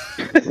podcast.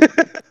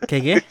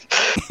 ¿Qué?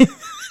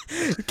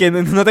 ¿Que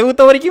no te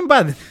gustó Breaking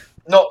Bad?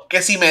 No,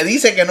 que si me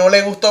dice que no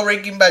le gustó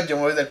Breaking Bad, yo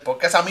me voy del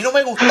podcast. A mí no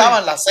me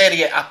gustaban las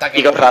series hasta que...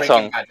 Y con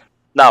razón.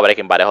 No,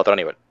 Breaking Bad es otro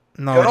nivel.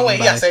 No, yo no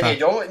veía series,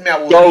 yo me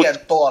aburría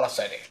en todas las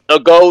series. The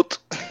GOAT.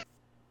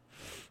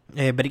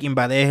 Breaking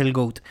Bad es el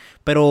GOAT.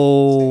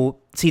 Pero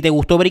si te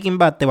gustó Breaking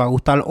Bad, te va a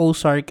gustar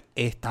Ozark.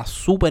 Está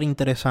súper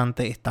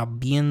interesante. Está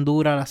bien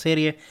dura la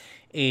serie.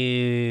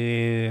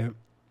 Me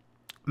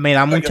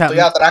da mucha... Yo estoy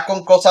atrás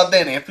con cosas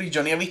de Netflix.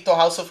 Yo ni he visto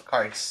House of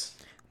Cards.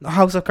 No,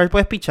 House of Cards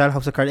puedes pichar.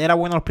 House of Cards era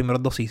bueno los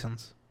primeros 2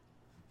 seasons.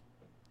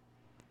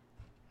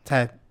 O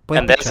sea,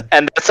 puedes pichar.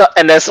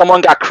 And then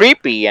someone got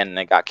creepy and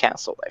it got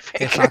canceled, I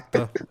think.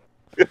 Exacto.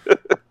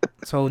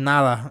 So,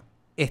 nada.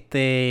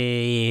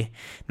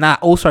 Nada,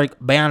 Ozark,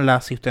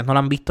 véanla. Si ustedes no la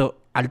han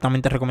visto,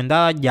 altamente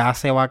recomendada. Ya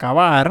se va a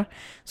acabar.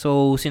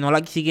 So,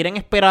 si quieren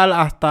esperar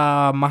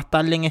hasta más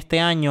tarde en este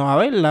año a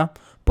verla,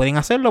 pueden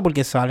hacerlo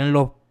porque salen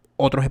los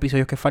otros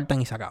episodios que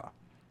faltan y se acaba.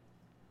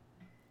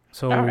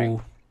 So, right.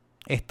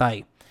 Está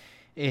ahí.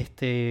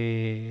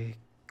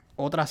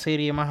 Otra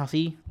serie más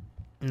así.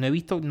 No he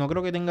visto, no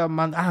creo que tenga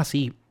más. Ah,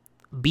 sí.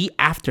 The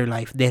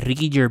Afterlife de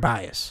Ricky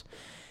Gervais.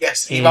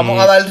 Yes, y vamos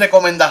a dar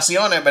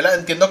recomendaciones, ¿verdad?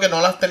 Entiendo que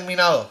no las has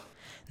terminado.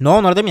 No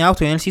lo he terminado,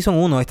 estoy en el Season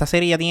 1. Esta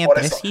serie ya tiene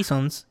 3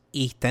 seasons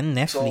y está en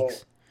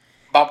Netflix.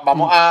 So,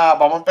 vamos a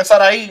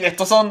empezar ahí.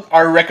 Estos son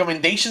our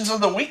recommendations of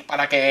the week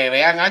para que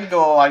vean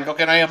algo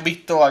que no hayan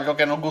visto, algo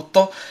que nos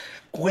gustó.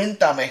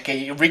 Cuéntame,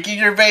 que Ricky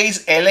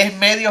Gervais, él es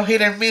medio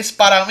hit and miss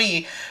para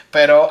mí,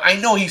 pero I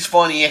know he's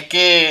funny. Es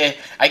que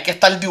hay que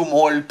estar de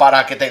humor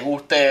para que te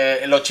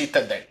guste los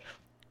chistes de él.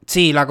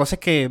 Sí, la cosa es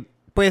que,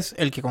 pues,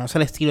 el que conoce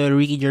el estilo de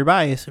Ricky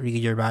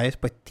Gervais,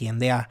 pues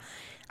tiende a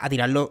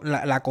tirar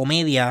la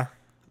comedia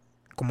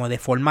como de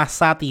forma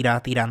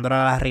sátira,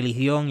 tirándola a la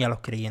religión y a los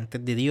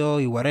creyentes de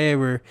Dios y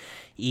whatever.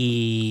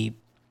 Y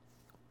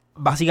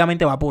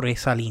básicamente va por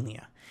esa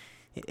línea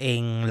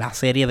en la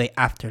serie de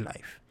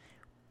Afterlife.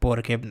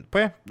 Porque,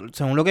 pues,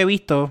 según lo que he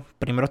visto,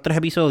 primeros 3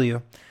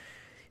 episodios,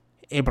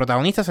 el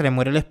protagonista se le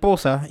muere la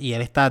esposa y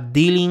él está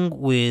dealing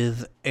with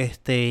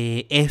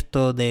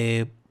esto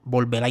de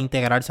volver a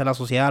integrarse a la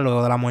sociedad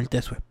luego de la muerte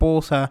de su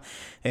esposa,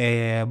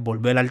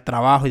 volver al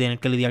trabajo y tener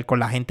que lidiar con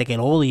la gente que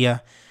lo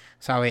odia,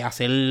 ¿sabe?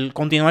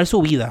 Continuar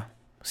su vida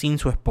sin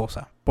su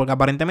esposa. Porque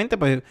aparentemente,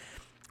 pues,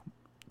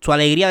 su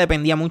alegría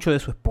dependía mucho de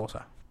su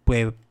esposa.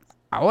 Pues,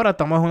 ahora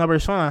estamos en una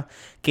persona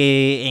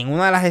que en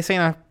una de las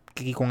escenas,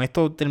 que con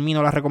esto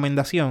termino la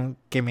recomendación,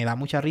 que me da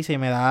mucha risa y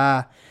me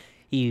da...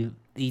 Y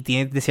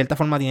tiene, de cierta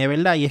forma tiene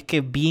verdad, y es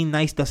que being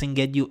nice doesn't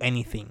get you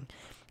anything.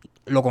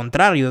 Lo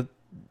contrario,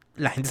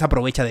 la gente se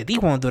aprovecha de ti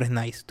cuando tú eres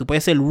nice. Tú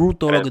puedes ser rude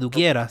todo lo que tú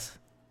quieras.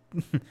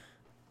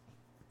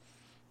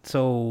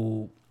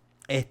 So,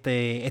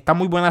 está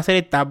muy buena la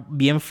serie, está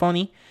bien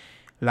funny.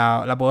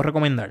 La puedo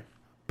recomendar.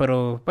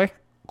 Pero, pues,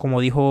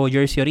 como dijo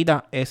Jersey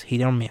ahorita, es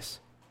hit or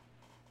miss.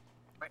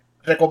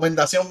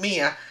 Recomendación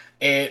mía,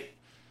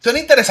 suena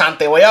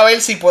interesante. Voy a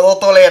ver si puedo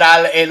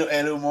tolerar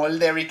el humor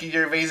de Ricky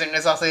Gervais en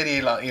esa serie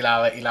y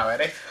la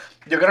veré.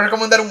 Yo quiero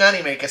recomendar un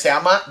anime que se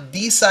llama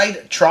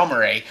D-Side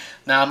Traumerei.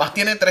 Nada más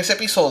tiene 3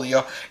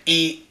 episodios.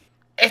 Y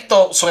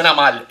esto suena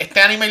mal.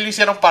 Este anime lo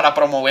hicieron para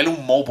promover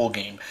un mobile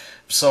game.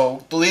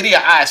 So, tú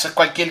dirías, eso es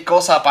cualquier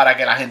cosa para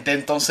que la gente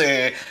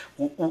entonces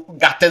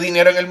gaste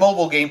dinero en el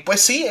mobile game.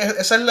 Pues sí,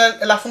 esa es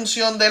la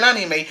función del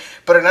anime.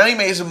 Pero el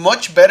anime is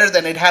much better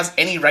than it has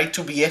any right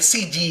to be. Es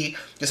CG.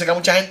 Yo sé que a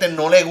mucha gente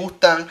no le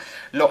gustan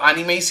los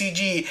anime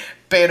CG,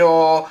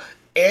 pero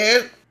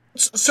es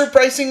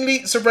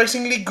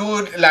surprisingly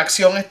good. La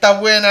acción está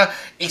buena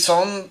y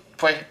son,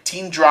 pues,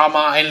 teen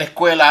drama en la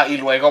escuela y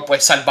luego,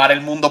 pues, salvar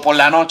el mundo por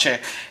la noche.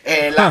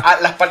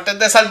 Las partes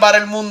de salvar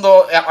el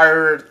mundo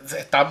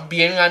están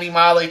bien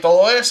animadas y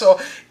todo eso.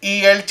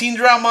 Y el teen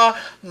drama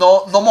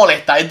no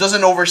molesta. It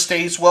doesn't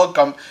overstay its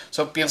welcome.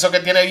 So, pienso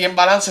que tiene bien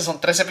balance. Son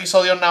 3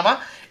 episodios nada más.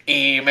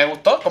 Y me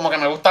gustó. Como que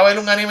me gusta ver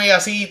un anime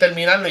así y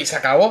terminarlo y se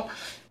acabó.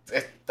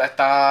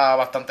 Está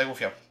bastante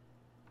gufiado.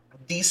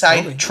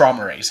 D-Side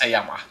Traumerei se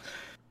llama.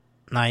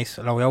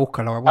 Nice. La voy a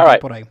buscar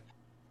por ahí.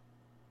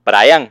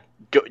 Brian,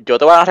 yo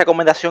te voy a dar una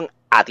recomendación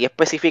a ti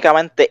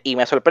específicamente y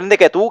me sorprende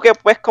que tú, que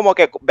pues como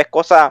que ves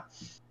cosas,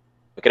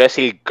 no quiero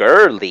decir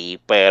girly,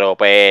 pero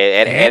pues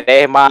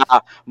eres más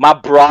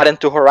broad in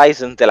tu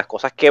horizon de las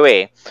cosas que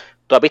ves.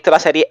 ¿Tú has visto la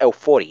serie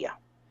Euphoria?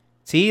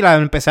 Sí, la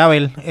empecé a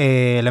ver.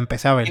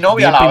 Mi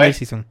novia la ve.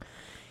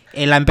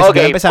 La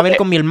empecé a ver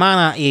con mi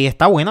hermana y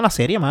está buena la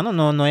serie, mano.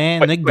 No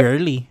es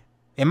girly.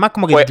 Es más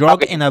como que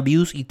drug and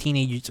abuse y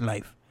teenagers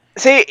life.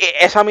 Sí,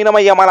 eso a mí no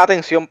me llama la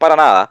atención para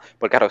nada,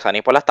 porque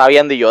Roxani pues la está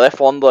viendo y yo de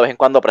fondo de vez en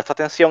cuando presto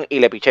atención y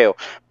le picheo.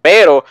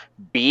 Pero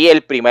vi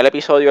el primer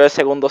episodio del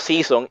segundo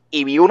season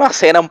y vi una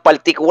escena en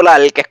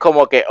particular que es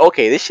como que,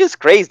 okay, this shit's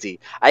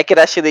crazy. I can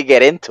actually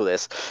get into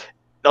this.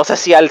 No sé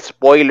si al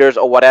spoilers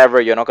o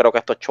whatever, yo no creo que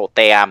esto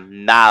chotea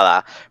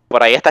nada.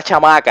 Por ahí esta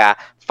chamaca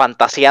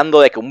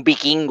fantaseando de que un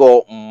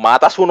vikingo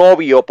mata a su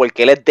novio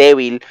porque él es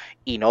débil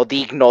y no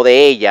digno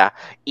de ella,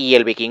 y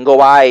el vikingo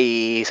va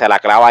y se la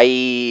clava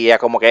ahí, y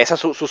como que ese es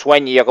su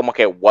sueño, y yo como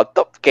que,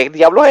 ¿qué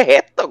diablos es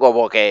esto?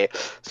 Como que,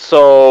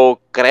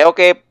 creo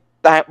que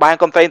vas a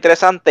encontrar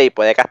interesante y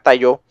puede que hasta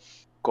yo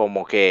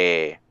como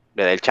que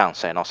le dé el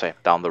chance, no sé,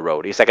 down the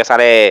road. Y sé que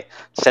sale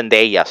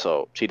Zendaya,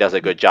 so she does a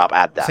good job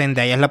at that.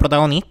 Zendaya es la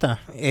protagonista.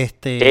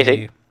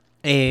 Sí.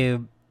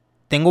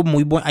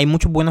 Hay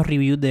muchos buenos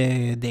reviews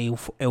de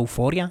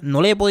Euphoria.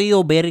 No le he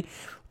podido ver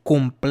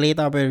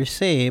completa per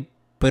se,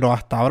 pero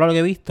hasta ahora lo que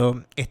he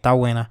visto está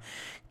buena.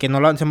 Que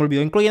se me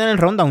olvidó incluir en el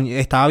rundown.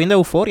 Estaba viendo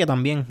Euphoria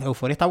también.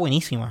 Euphoria está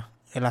buenísima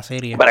en la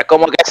serie. Pero es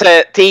como que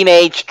ese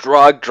teenage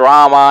drug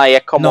drama y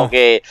es como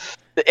que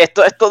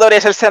Esto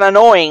debería ser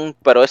annoying,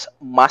 pero es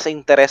más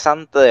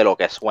interesante de lo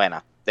que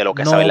suena, de lo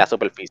que se ve en la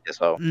superficie.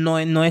 So.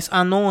 No es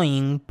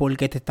annoying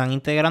porque te están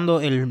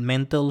integrando el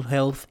mental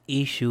health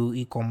issue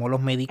y como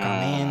los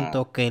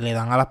medicamentos que le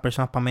dan a las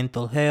personas para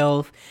mental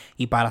health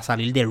y para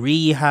salir de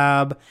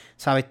rehab,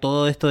 ¿sabes?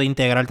 Todo esto de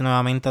integrarte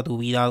nuevamente a tu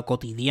vida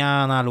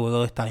cotidiana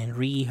luego de estar en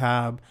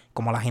rehab,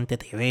 cómo la gente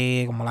te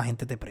ve, cómo la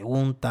gente te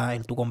pregunta,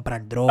 el tú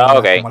comprar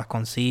drogas, cómo las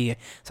consigues,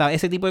 ¿sabes?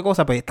 Ese tipo de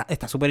cosas, pues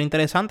está súper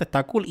interesante,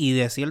 está cool y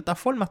de cierta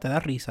forma te da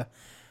risa.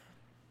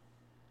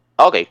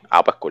 Ok,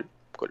 pues cool.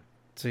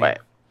 Sí. Bueno,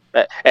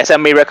 esa es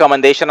mi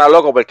recommendation a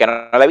loco porque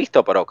no la he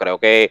visto, pero creo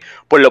que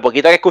por lo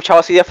poquito que he escuchado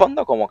así de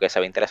fondo, como que se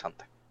ve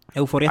interesante.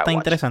 Euphoria está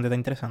interesante.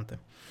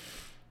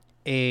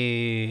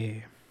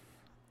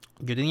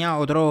 Yo tenía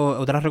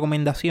otra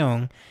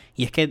recomendación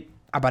y es que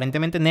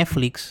aparentemente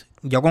Netflix,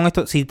 yo con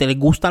esto, si te les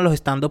gustan los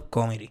stand-up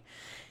comedy,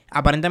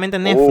 aparentemente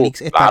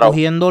Netflix está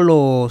cogiendo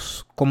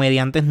los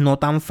comediantes no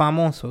tan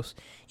famosos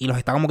y los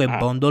está como que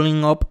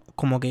bundling up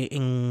como que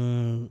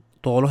en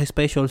todos los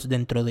specials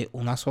dentro de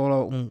una sola,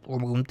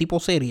 un tipo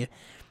serie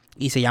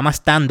y se llama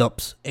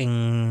stand-ups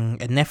en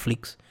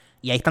Netflix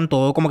y ahí están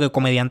todos como que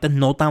comediantes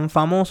no tan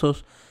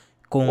famosos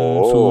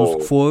con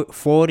sus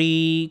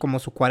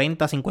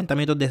 40, 50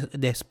 minutos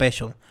de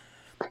special.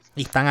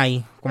 Y están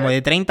ahí, como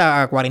de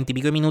 30 a 40 y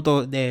pico de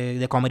minutos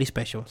de comedy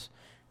specials.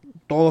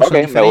 Todos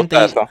son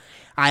diferentes.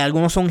 Hay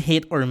algunos son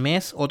hit or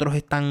miss, otros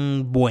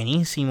están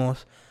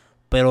buenísimos.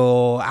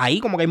 Pero ahí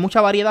como que hay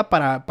mucha variedad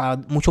para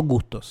muchos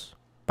gustos.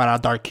 Para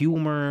dark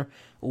humor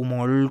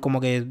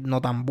como que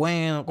no tan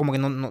bueno, como que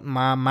no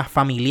más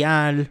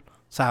familiar,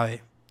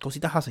 ¿sabes?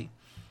 Cositas así.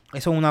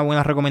 Eso es una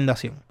buena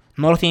recomendación.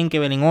 No los tienen que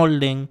ver en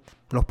orden.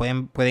 Los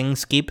pueden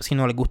skip si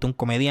no les gusta un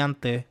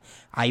comediante.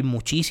 Hay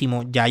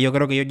muchísimos. Ya yo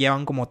creo que ellos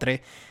llevan como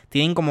 3.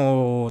 Tienen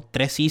como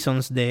 3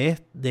 seasons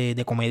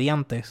de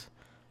comediantes.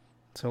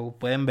 So,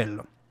 pueden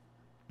verlo.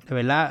 De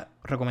verdad,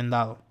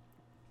 recomendado.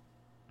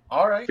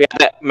 Alright.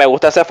 Fíjate, me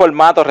gusta ese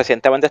formato.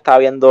 Recientemente estaba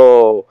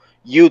viendo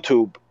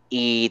YouTube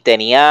y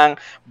tenían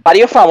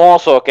varios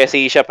famosos, que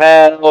si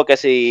Chappelle, que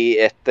si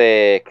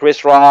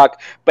Chris Rock,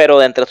 pero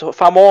de entre esos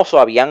famosos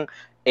habían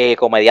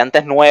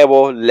comediantes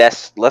nuevos,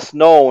 less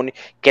known,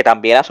 que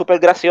también era súper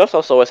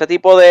gracioso. So, ese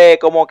tipo de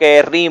como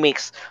que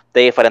remix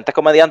de diferentes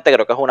comediantes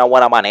creo que es una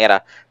buena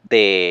manera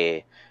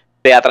de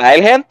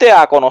atraer gente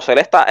a conocer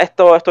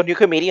estos new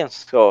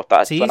comedians. So,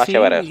 suena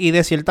chévere. Y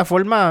de cierta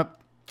forma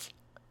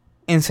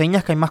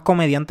enseñas que hay más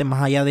comediantes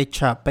más allá de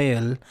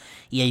Chappelle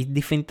y hay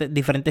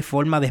diferentes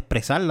formas de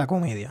expresar la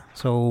comedia.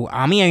 So,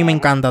 a mí me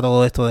encanta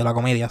todo esto de la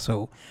comedia.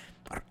 So,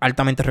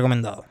 altamente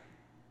recomendado.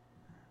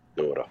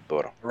 Duro.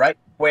 Right.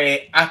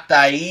 Pues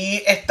hasta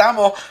ahí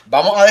estamos.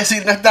 Vamos a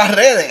decir nuestras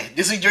redes.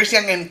 Yo soy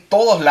Jersian en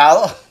todos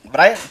lados.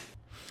 Brian.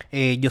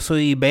 Yo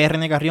soy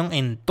BRN Carrión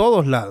en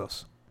todos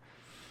lados.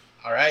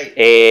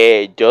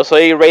 Alright. Yo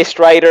soy Race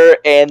Rider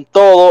en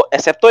todo,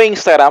 excepto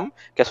Instagram,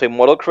 que soy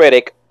Model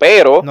Critic,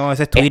 pero... No,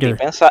 ese es Twitter.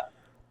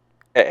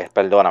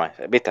 Perdóname,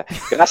 ¿viste?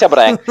 Gracias,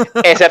 Brian.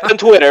 Excepto en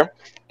Twitter,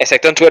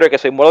 que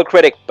soy Model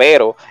Critic,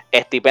 pero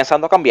estoy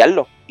pensando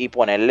cambiarlo y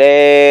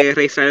ponerle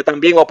Race Rider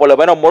también, o por lo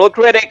menos Model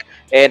Critic,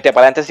 entre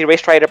paréntesis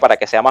Race Rider, para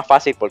que sea más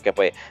fácil, porque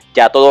pues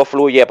ya todo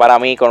fluye para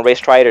mí con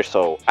Race Rider,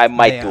 so I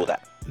might do that.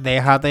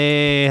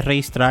 Déjate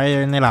Race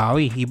Rider en el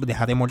AVI y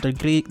déjate Mortal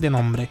Critic de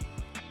nombre.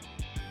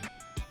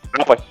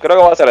 No, pues creo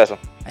que voy a hacer eso.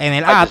 En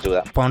el app,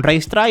 pon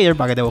Race Rider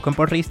para que te busquen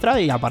por Race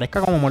Rider y aparezca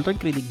como Mortal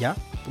Critic ya.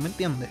 ¿Tú me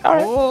entiendes? Ya,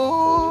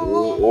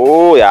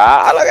 lo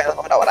que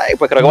por ahí.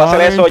 Pues creo que voy a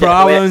hacer eso.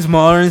 Problems,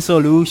 Modern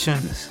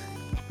Solutions.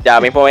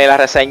 Ya mismo viene la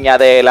reseña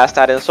de Last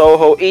Night in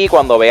Soho. Y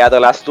cuando vea The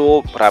Last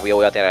Duel, rápido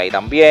voy a tener ahí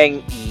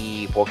también.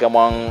 Y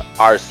Pokémon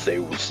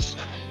Arceus.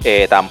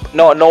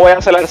 No voy a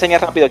hacer la reseña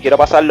rápido, quiero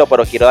pasarlo,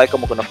 pero quiero dar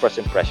como que unos first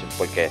impressions.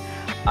 Porque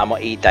I'm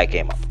gonna eat that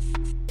game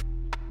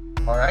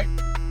up. Alright.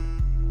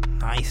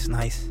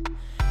 Nice.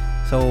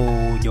 So,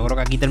 yo creo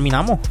que aquí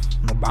terminamos.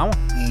 Nos vamos.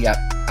 Y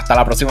hasta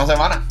la próxima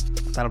semana.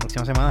 Hasta la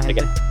próxima semana,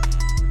 gente.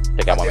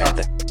 Chequeamos,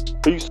 gente.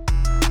 Peace.